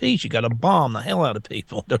have his peace, you got to bomb the hell out of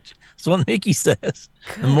people. That's what Nikki says.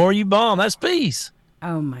 The more you bomb, that's peace.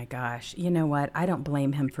 Oh my gosh. You know what? I don't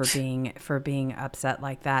blame him for being upset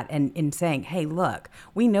like that and in saying, hey, look,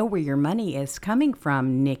 we know where your money is coming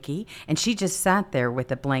from, Nikki. And she just sat there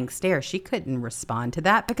with a blank stare. She couldn't respond to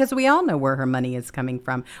that because we all know where her money is coming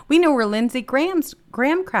from. We know where Lindsey Graham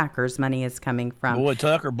Cracker's money is coming from. Boy,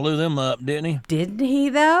 Tucker blew them up, didn't he? Didn't he,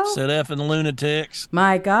 though? Said effing lunatics.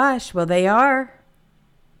 My gosh. Well, they are.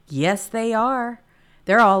 Yes, they are.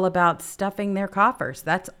 They're all about stuffing their coffers.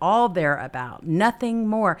 That's all they're about. Nothing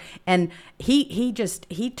more. And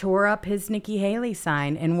he tore up his Nikki Haley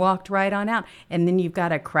sign and walked right on out. And then you've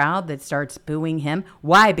got a crowd that starts booing him.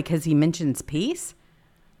 Why? Because he mentions peace?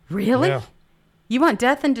 Really? Yeah. You want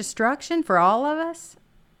death and destruction for all of us?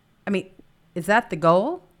 I mean, is that the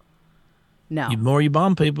goal? No. The more you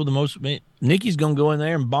bomb people, the most Nikki's going to go in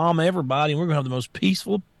there and bomb everybody, and we're going to have the most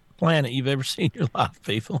peaceful planet you've ever seen in your life,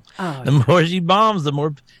 people. Oh, the more she bombs, the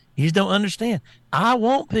more you just don't understand. I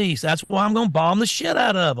want peace. That's why I'm going to bomb the shit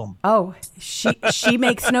out of them. Oh, she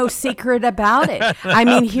makes no secret about it. I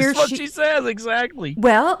mean, here That's what she says exactly.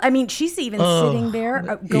 Well, I mean, she's even sitting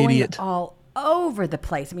there going idiot. all over the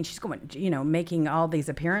place. I mean, she's going, making all these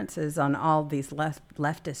appearances on all these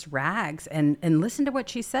leftist rags. And listen to what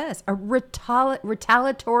she says.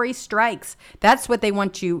 Retaliatory strikes. That's what they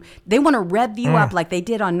want you. They want to rev you up like they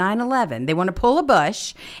did on 9/11. They want to pull a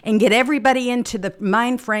Bush and get everybody into the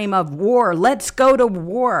mind frame of war. Let's go to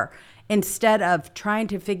war, instead of trying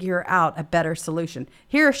to figure out a better solution.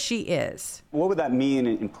 Here she is. What would that mean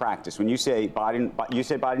in practice? When you say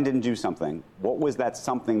Biden didn't do something, what was that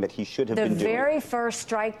something that he should have been doing? The very first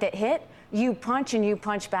strike that hit, you punch and you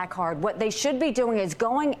punch back hard. What they should be doing is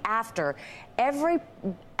going after every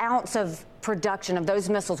ounce of production of those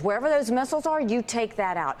missiles. Wherever those missiles are, you take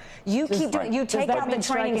that out. You keep doing. You take out the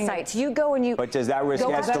training sites. You go and you. But does that risk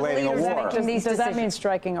escalating a war? Does that mean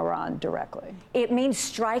striking Iran directly? It means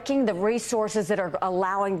striking the resources that are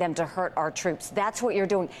allowing them to hurt our troops. That's what you're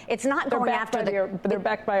doing. It's not going after but they're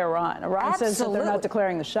backed by Iran. Iran says that they're not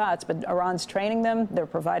declaring the shots, but Iran's training them. They're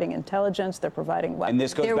providing intelligence. They're providing weapons. And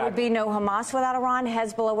this goes there back. would be no Hamas without Iran,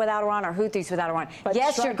 Hezbollah without Iran, or Houthis without Iran. But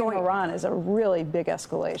yes, you're going. Iran is a really big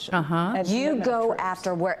escalation. Uh-huh. You go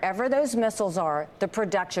after wherever those missiles are, the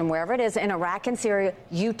production, wherever it is in Iraq and Syria,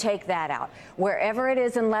 you take that out. Wherever it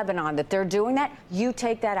is in Lebanon that they're doing that, you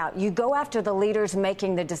take that out. You go after the leaders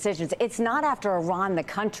making the decisions. It's not after Iran, the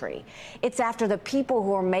country. It's after the people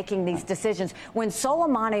who are making these decisions. When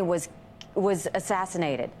Soleimani was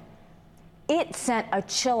assassinated, it sent a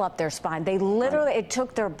chill up their spine. They literally, it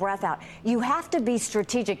took their breath out. You have to be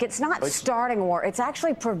strategic. It's not starting war. It's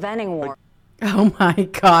actually preventing war. Oh my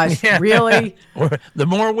gosh, really? The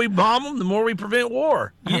more we bomb them, the more we prevent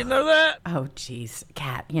war. You didn't know that? Oh, geez,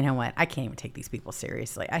 Kat. You know what? I can't even take these people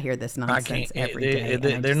seriously. I hear this nonsense every day.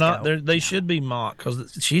 They're not. They should be mocked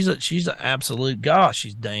because she's an absolute gosh.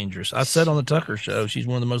 She's dangerous. I said on the Tucker Show, she's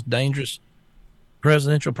one of the most dangerous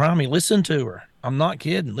presidential primary. Listen to her. I'm not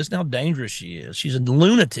kidding. Listen how dangerous she is. She's a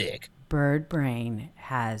lunatic. Bird brain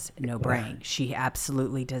has no brain. She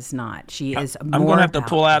absolutely does not. She is more. I'm going to have to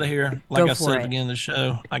pull out of here. Like I said at the it. beginning of the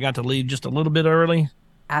show, I got to leave just a little bit early.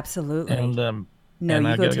 Absolutely. And no, and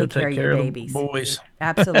you I go gotta take care of your babies. Boys.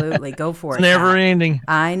 Absolutely. Go for It's it. never ending.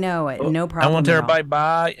 I know it. No problem. I want everybody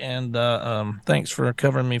bye, and thanks for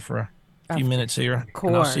covering me for a few minutes here. Of course.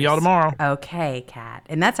 And I'll see y'all tomorrow. Okay, Kat.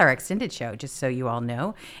 And that's our extended show, just so you all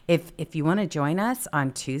know. If you want to join us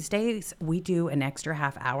on Tuesdays, we do an extra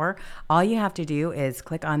half hour. All you have to do is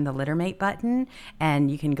click on the Littermate button, and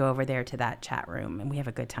you can go over there to that chat room, and we have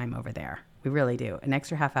a good time over there. We really do. An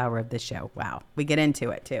extra half hour of this show. Wow. We get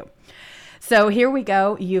into it, too. So here we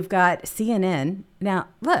go. You've got CNN. Now,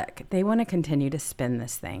 look, they want to continue to spin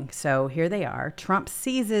this thing. So here they are. Trump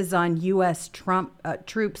seizes on U.S.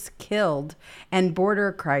 troops killed and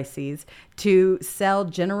border crises to sell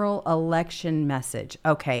general election message.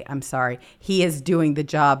 Okay, I'm sorry. He is doing the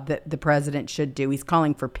job that the president should do. He's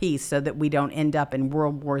calling for peace so that we don't end up in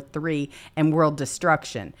World War III and world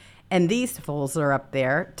destruction. And these fools are up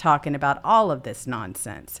there talking about all of this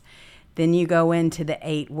nonsense. Then you go into the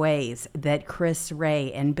 8 ways that Chris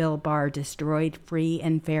Wray and Bill Barr destroyed free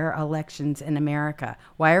and fair elections in America.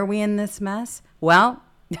 Why are we in this mess? Well,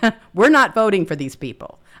 we're not voting for these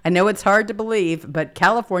people. I know it's hard to believe, but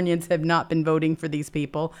Californians have not been voting for these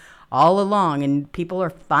people all along, and people are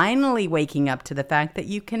finally waking up to the fact that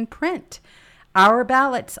you can print our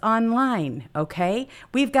ballots online, okay?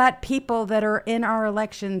 We've got people that are in our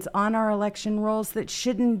elections, on our election rolls that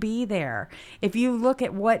shouldn't be there. If you look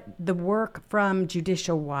at what the work from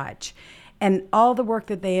Judicial Watch and all the work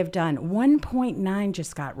that they have done, 1.9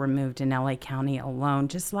 just got removed in LA County alone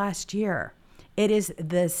just last year. It is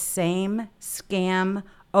the same scam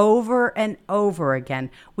over and over again.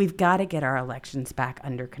 We've got to get our elections back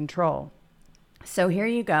under control. So here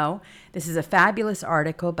you go. This is a fabulous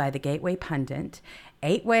article by the Gateway Pundit.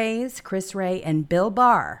 8 ways Chris Wray and Bill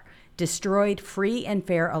Barr destroyed free and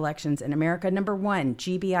fair elections in America. Number 1,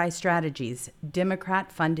 GBI strategies,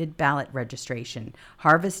 Democrat-funded ballot registration,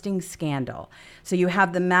 harvesting scandal. So you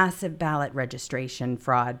have the massive ballot registration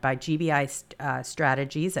fraud by GBI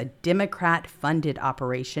strategies, a Democrat-funded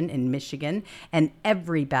operation in Michigan and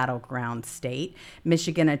every battleground state.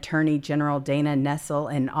 Michigan Attorney General Dana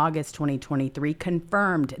Nessel in August 2023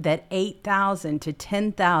 confirmed that 8,000 to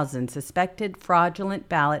 10,000 suspected fraudulent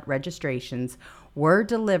ballot registrations were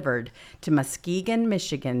delivered to Muskegon,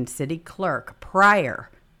 Michigan city clerk prior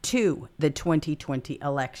to the 2020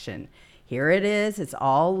 election. Here it is. It's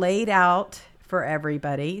all laid out for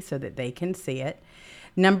everybody so that they can see it.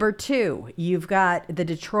 Number 2, you've got the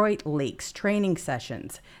Detroit Leaks training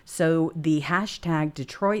sessions. So the hashtag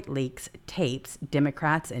Detroit Leaks tapes,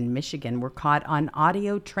 Democrats in Michigan were caught on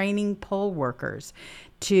audio training poll workers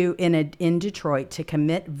in Detroit to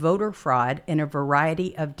commit voter fraud in a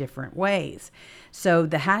variety of different ways. So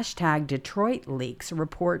the hashtag Detroit Leaks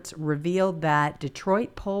reports revealed that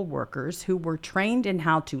Detroit poll workers who were trained in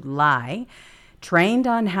how to lie, trained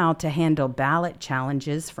on how to handle ballot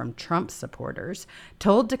challenges from Trump supporters,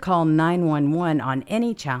 told to call 911 on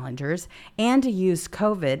any challengers, and to use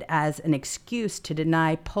COVID as an excuse to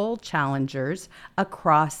deny poll challengers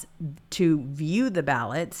across to view the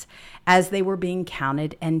ballots as they were being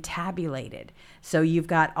counted and tabulated. So you've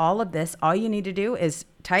got all of this. All you need to do is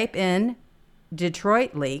type in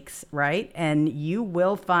Detroit Leaks, right? And you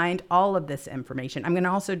will find all of this information. I'm going to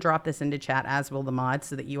also drop this into chat, as will the mods,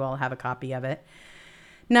 so that you all have a copy of it.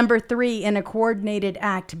 Number 3, in a coordinated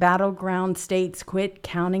act, battleground states quit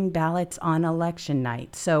counting ballots on election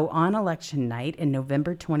night. So on election night in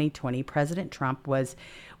November 2020, President Trump was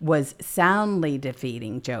soundly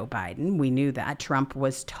defeating Joe Biden. We knew that. Trump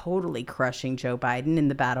was totally crushing Joe Biden in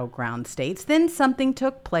the battleground states. Then something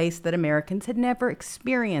took place that Americans had never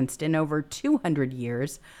experienced in over 200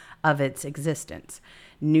 years of its existence.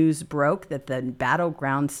 News broke that the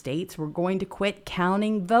battleground states were going to quit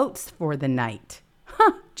counting votes for the night.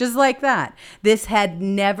 Just like that. This had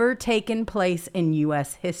never taken place in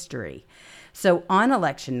U.S. history. So on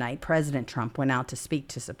election night, President Trump went out to speak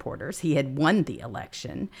to supporters. He had won the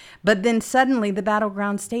election. But then suddenly the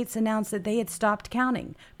battleground states announced that they had stopped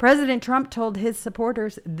counting. President Trump told his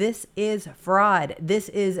supporters, this is fraud. This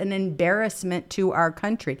is an embarrassment to our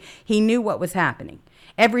country. He knew what was happening.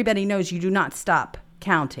 Everybody knows you do not stop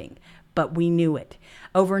counting. but we knew it.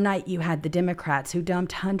 Overnight, you had the Democrats who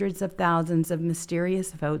dumped hundreds of thousands of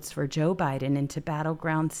mysterious votes for Joe Biden into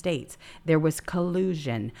battleground states. There was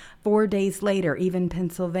collusion. 4 days later, even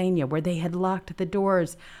Pennsylvania, where they had locked the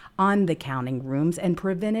doors on the counting rooms and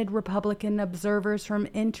prevented Republican observers from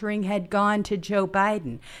entering, had gone to Joe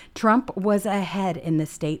Biden. Trump was ahead in the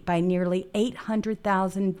state by nearly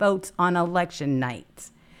 800,000 votes on election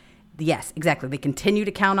nights. Yes, exactly. They continue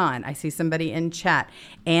to count on. I see somebody in chat,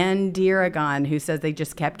 Ann Diragon, who says they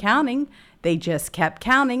just kept counting. They just kept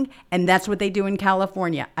counting, and that's what they do in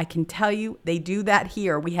California. I can tell you they do that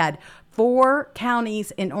here. We had 4 counties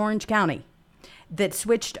in Orange County that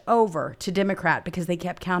switched over to Democrat because they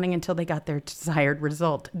kept counting until they got their desired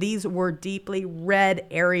result. These were deeply red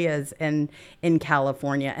areas in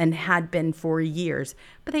California and had been for years,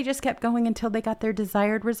 but they just kept going until they got their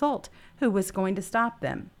desired result. Who was going to stop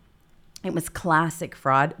them? It was classic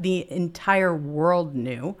fraud. The entire world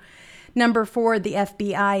knew. Number 4, the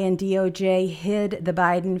FBI and DOJ hid the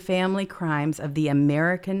Biden family crimes of the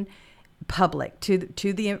American public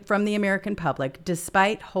from the American public,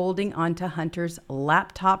 despite holding onto Hunter's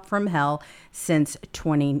laptop from hell since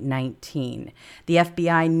 2019. The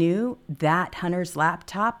FBI knew that Hunter's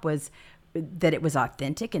laptop that it was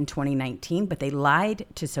authentic in 2019, but they lied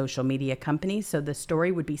to social media companies so the story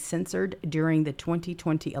would be censored during the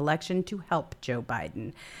 2020 election to help Joe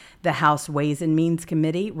Biden. The House Ways and Means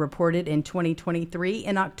Committee reported in 2023.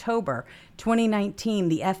 In October 2019,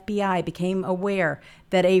 the FBI became aware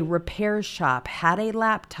that a repair shop had a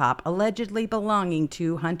laptop allegedly belonging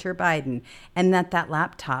to Hunter Biden and that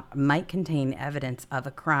laptop might contain evidence of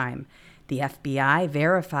a crime. The FBI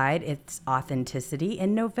verified its authenticity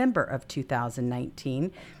in November of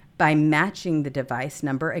 2019 by matching the device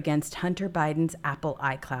number against Hunter Biden's Apple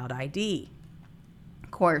iCloud ID.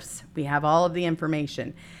 Of course, we have all of the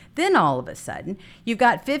information. Then all of a sudden, you've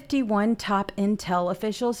got 51 top Intel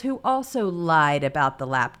officials who also lied about the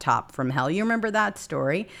laptop from hell. You remember that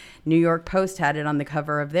story? New York Post had it on the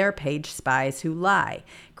cover of their page, Spies Who Lie.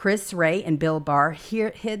 Chris Wray and Bill Barr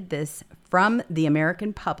hid this from the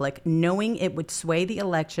American public, knowing it would sway the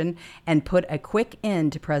election and put a quick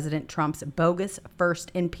end to President Trump's bogus first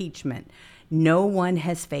impeachment. No one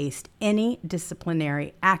has faced any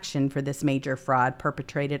disciplinary action for this major fraud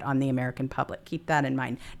perpetrated on the American public. Keep that in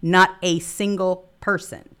mind. Not a single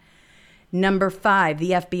person. Number 5,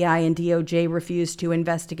 the FBI and DOJ refused to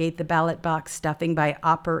investigate the ballot box stuffing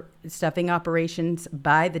operations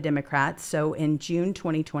by the Democrats. So in June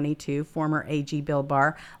 2022, former AG Bill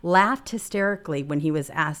Barr laughed hysterically when he was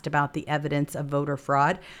asked about the evidence of voter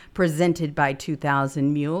fraud presented by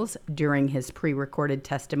 2,000 Mules during his pre-recorded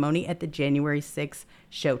testimony at the January 6th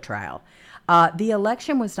show trial. The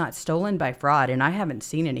election was not stolen by fraud, and I haven't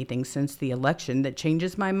seen anything since the election that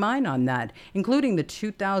changes my mind on that, including the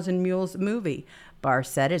 2,000 Mules movie, Barr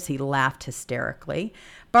said as he laughed hysterically.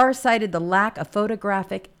 Barr cited the lack of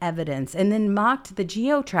photographic evidence and then mocked the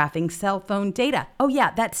geo-tracking cell phone data. Oh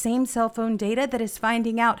yeah, that same cell phone data that is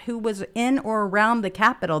finding out who was in or around the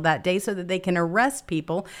Capitol that day so that they can arrest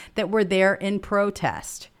people that were there in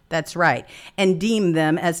protest. That's right, and deem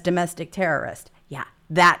them as domestic terrorists. Yeah,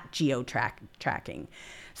 that geo-tracking.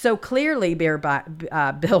 So clearly,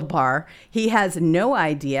 Bill Barr, he has no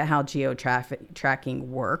idea how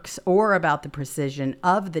geo-tracking works or about the precision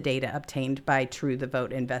of the data obtained by True the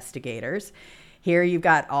Vote investigators. Here you've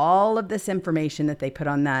got all of this information that they put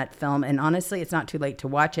on that film. And honestly, it's not too late to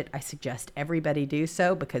watch it. I suggest everybody do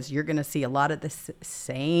so because you're going to see a lot of the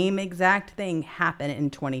same exact thing happen in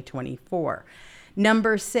 2024.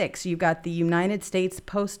 Number 6, you've got the United States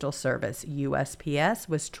Postal Service, USPS,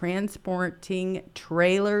 was transporting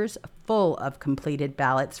trailers full of completed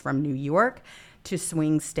ballots from New York to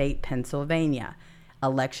swing state Pennsylvania.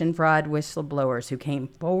 Election fraud whistleblowers who came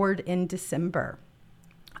forward in December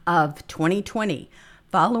of 2020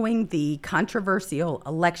 following the controversial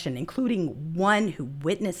election, including one who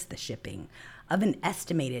witnessed the shipping of an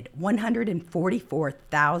estimated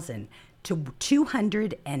 144,000 to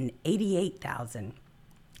 288,000.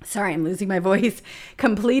 Sorry, I'm losing my voice.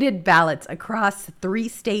 Completed ballots across 3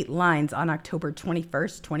 state lines on October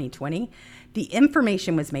 21st, 2020. The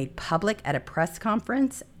information was made public at a press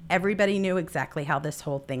conference. Everybody knew exactly how this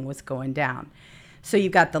whole thing was going down. So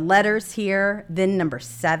you've got the letters here. Then number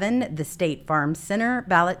 7, the State Farm Center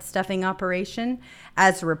ballot stuffing operation.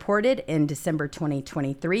 As reported in December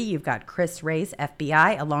 2023, you've got Chris Wray's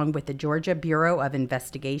FBI, along with the Georgia Bureau of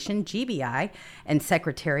Investigation, GBI, and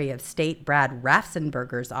Secretary of State Brad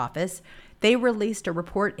Raffensperger's office. They released a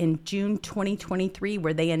report in June 2023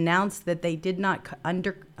 where they announced that they did not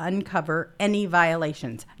uncover any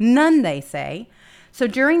violations. None, they say. So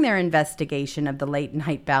during their investigation of the late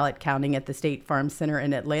night ballot counting at the State Farm Center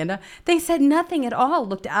in Atlanta, they said nothing at all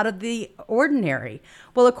looked out of the ordinary.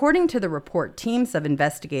 Well, according to the report, teams of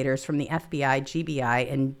investigators from the FBI,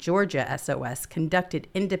 GBI, and Georgia SOS conducted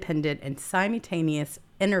independent and simultaneous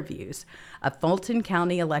interviews of Fulton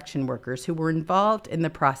County election workers who were involved in the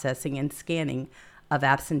processing and scanning of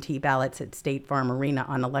absentee ballots at State Farm Arena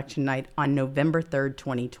on election night on November 3rd,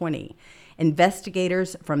 2020.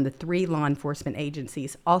 Investigators from the 3 law enforcement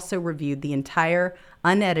agencies also reviewed the entire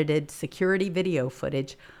unedited security video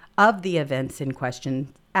footage of the events in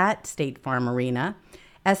question at State Farm Arena.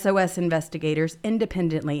 SOS investigators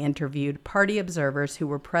independently interviewed party observers who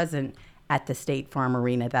were present at the State Farm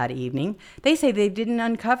Arena that evening. They say they didn't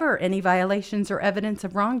uncover any violations or evidence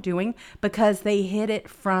of wrongdoing because they hid it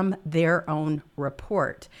from their own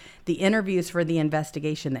report. The interviews for the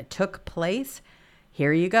investigation that took place,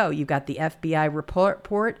 here you go. You got the FBI report.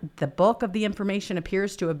 The bulk of the information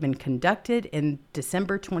appears to have been conducted in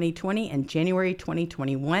December 2020 and January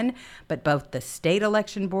 2021, but both the State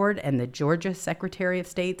Election Board and the Georgia Secretary of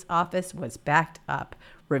State's office was backed up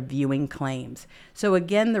reviewing claims. So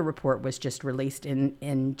again, the report was just released in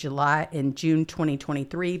June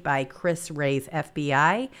 2023 by Chris Wray's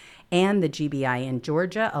FBI and the GBI in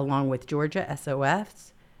Georgia, along with Georgia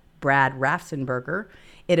SOS, Brad Raffensperger.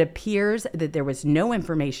 It appears that there was no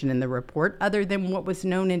information in the report other than what was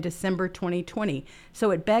known in December 2020.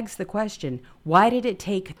 So it begs the question, why did it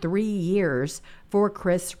take 3 years for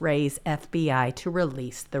Chris Wray's FBI to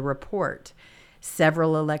release the report?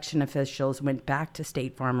 Several election officials went back to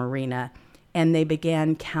State Farm Arena and they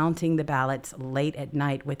began counting the ballots late at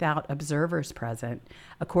night without observers present.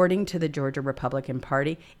 According to the Georgia Republican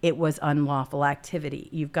Party, it was unlawful activity.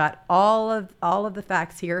 You've got all of the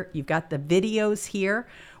facts here. You've got the videos here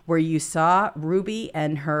where you saw Ruby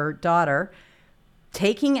and her daughter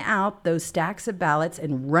taking out those stacks of ballots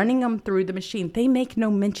and running them through the machine. They make no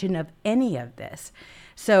mention of any of this.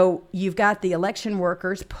 So you've got the election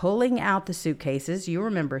workers pulling out the suitcases. You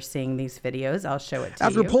remember seeing these videos. I'll show it to you.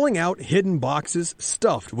 After pulling out hidden boxes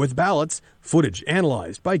stuffed with ballots, footage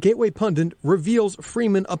analyzed by Gateway Pundit reveals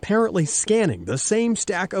Freeman apparently scanning the same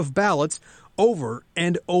stack of ballots over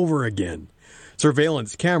and over again.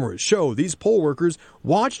 Surveillance cameras show these poll workers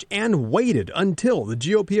watched and waited until the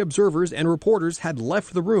GOP observers and reporters had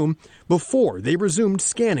left the room before they resumed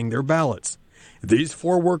scanning their ballots. These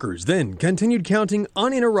 4 workers then continued counting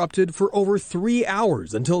uninterrupted for over 3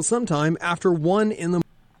 hours until sometime after 1 in the morning.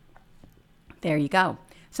 There you go.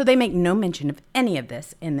 So they make no mention of any of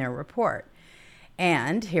this in their report.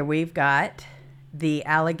 And here we've got the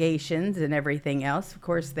allegations and everything else. Of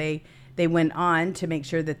course, they went on to make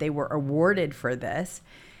sure that they were awarded for this.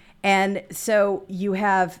 And so you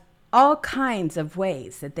have all kinds of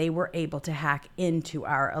ways that they were able to hack into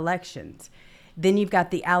our elections. Then you've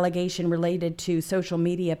got the allegation related to social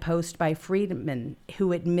media post by Freeman,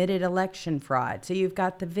 who admitted election fraud. So you've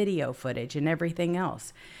got the video footage and everything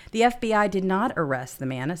else. The FBI did not arrest the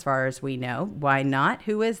man, as far as we know. Why not?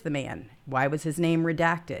 Who is the man? Why was his name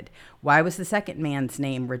redacted? Why was the second man's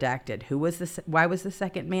name redacted? Why was the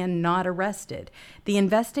second man not arrested? The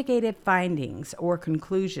investigative findings or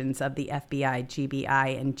conclusions of the FBI,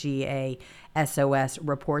 GBI, and GA/SOS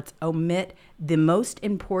reports omit the most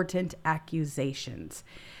important accusations.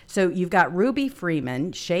 So you've got Ruby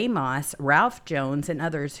Freeman, Shay Moss, Ralph Jones, and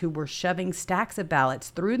others who were shoving stacks of ballots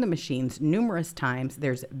through the machines numerous times.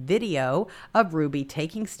 There's video of Ruby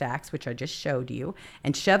taking stacks, which I just showed you,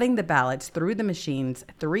 and shoving the ballots through the machines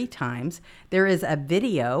 3 times. There is a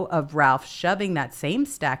video of Ralph shoving that same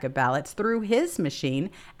stack of ballots through his machine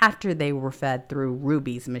after they were fed through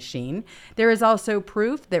Ruby's machine. There is also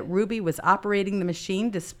proof that Ruby was operating the machine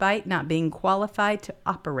despite not being qualified to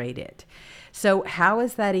operate it. So how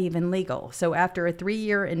is that even legal? So after a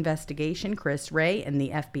 3-year investigation, Chris Wray and the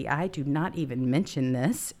FBI do not even mention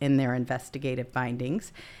this in their investigative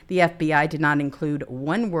findings. The FBI did not include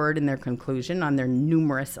one word in their conclusion on their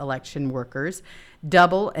numerous election workers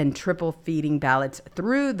double and triple feeding ballots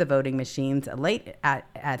through the voting machines late at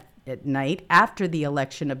night after the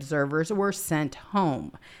election observers were sent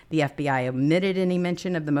home. The FBI omitted any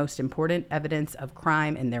mention of the most important evidence of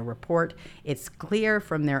crime in their report. It's clear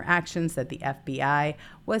from their actions that the FBI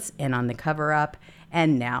was in on the cover-up,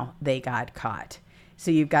 and now they got caught.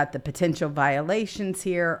 So you've got the potential violations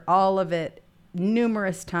here, all of it,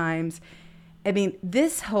 numerous times. I mean,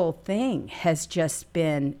 this whole thing has just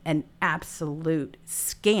been an absolute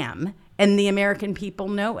scam, and the American people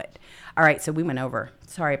know it. All right, so we went over.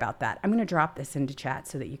 Sorry about that. I'm going to drop this into chat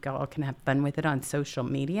so that you all can have fun with it on social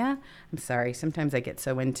media. I'm sorry. Sometimes I get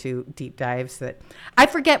so into deep dives that I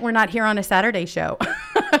forget we're not here on a Saturday show.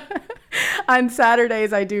 On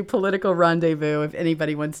Saturdays, I do Political Rendezvous. If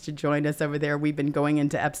anybody wants to join us over there, we've been going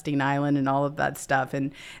into Epstein Island and all of that stuff.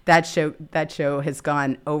 And that show has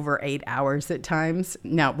gone over 8 hours at times.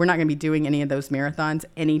 Now, we're not going to be doing any of those marathons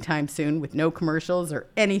anytime soon with no commercials or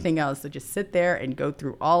anything else. So just sit there and go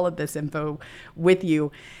through all of this info with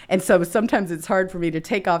you. And so sometimes it's hard for me to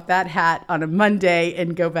take off that hat on a Monday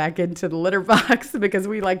and go back into the litter box because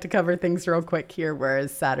we like to cover things real quick here,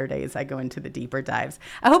 whereas Saturdays I go into the deeper dives.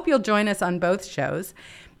 I hope you'll join us on both shows.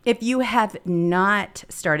 If you have not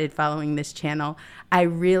started following this channel, I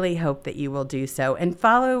really hope that you will do so. And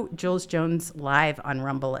follow Jules Jones Live on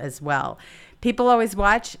Rumble as well. People always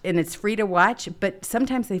watch, and it's free to watch, but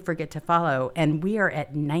sometimes they forget to follow. And we are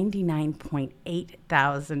at 99.8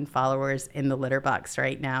 thousand followers in the litter box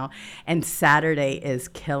right now. And Saturday is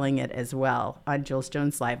killing it as well on Jules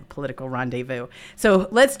Jones Live, Political Rendezvous. So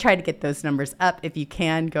let's try to get those numbers up. If you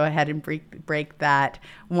can, go ahead and break that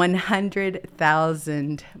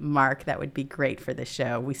 100,000 mark. That would be great for the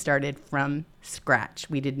show. We started from scratch.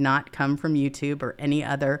 We did not come from YouTube or any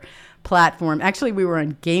other platform. Actually, we were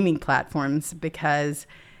on gaming platforms because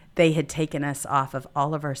they had taken us off of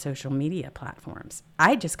all of our social media platforms.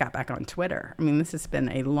 I just got back on Twitter. I mean, this has been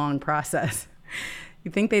a long process.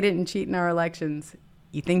 You think they didn't cheat in our elections?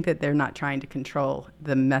 You think that they're not trying to control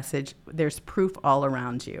the message? There's proof all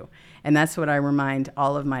around you. And that's what I remind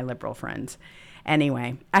all of my liberal friends.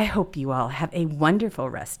 Anyway, I hope you all have a wonderful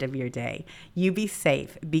rest of your day. You be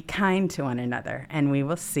safe, be kind to one another, and we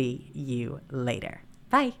will see you later.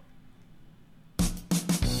 Bye.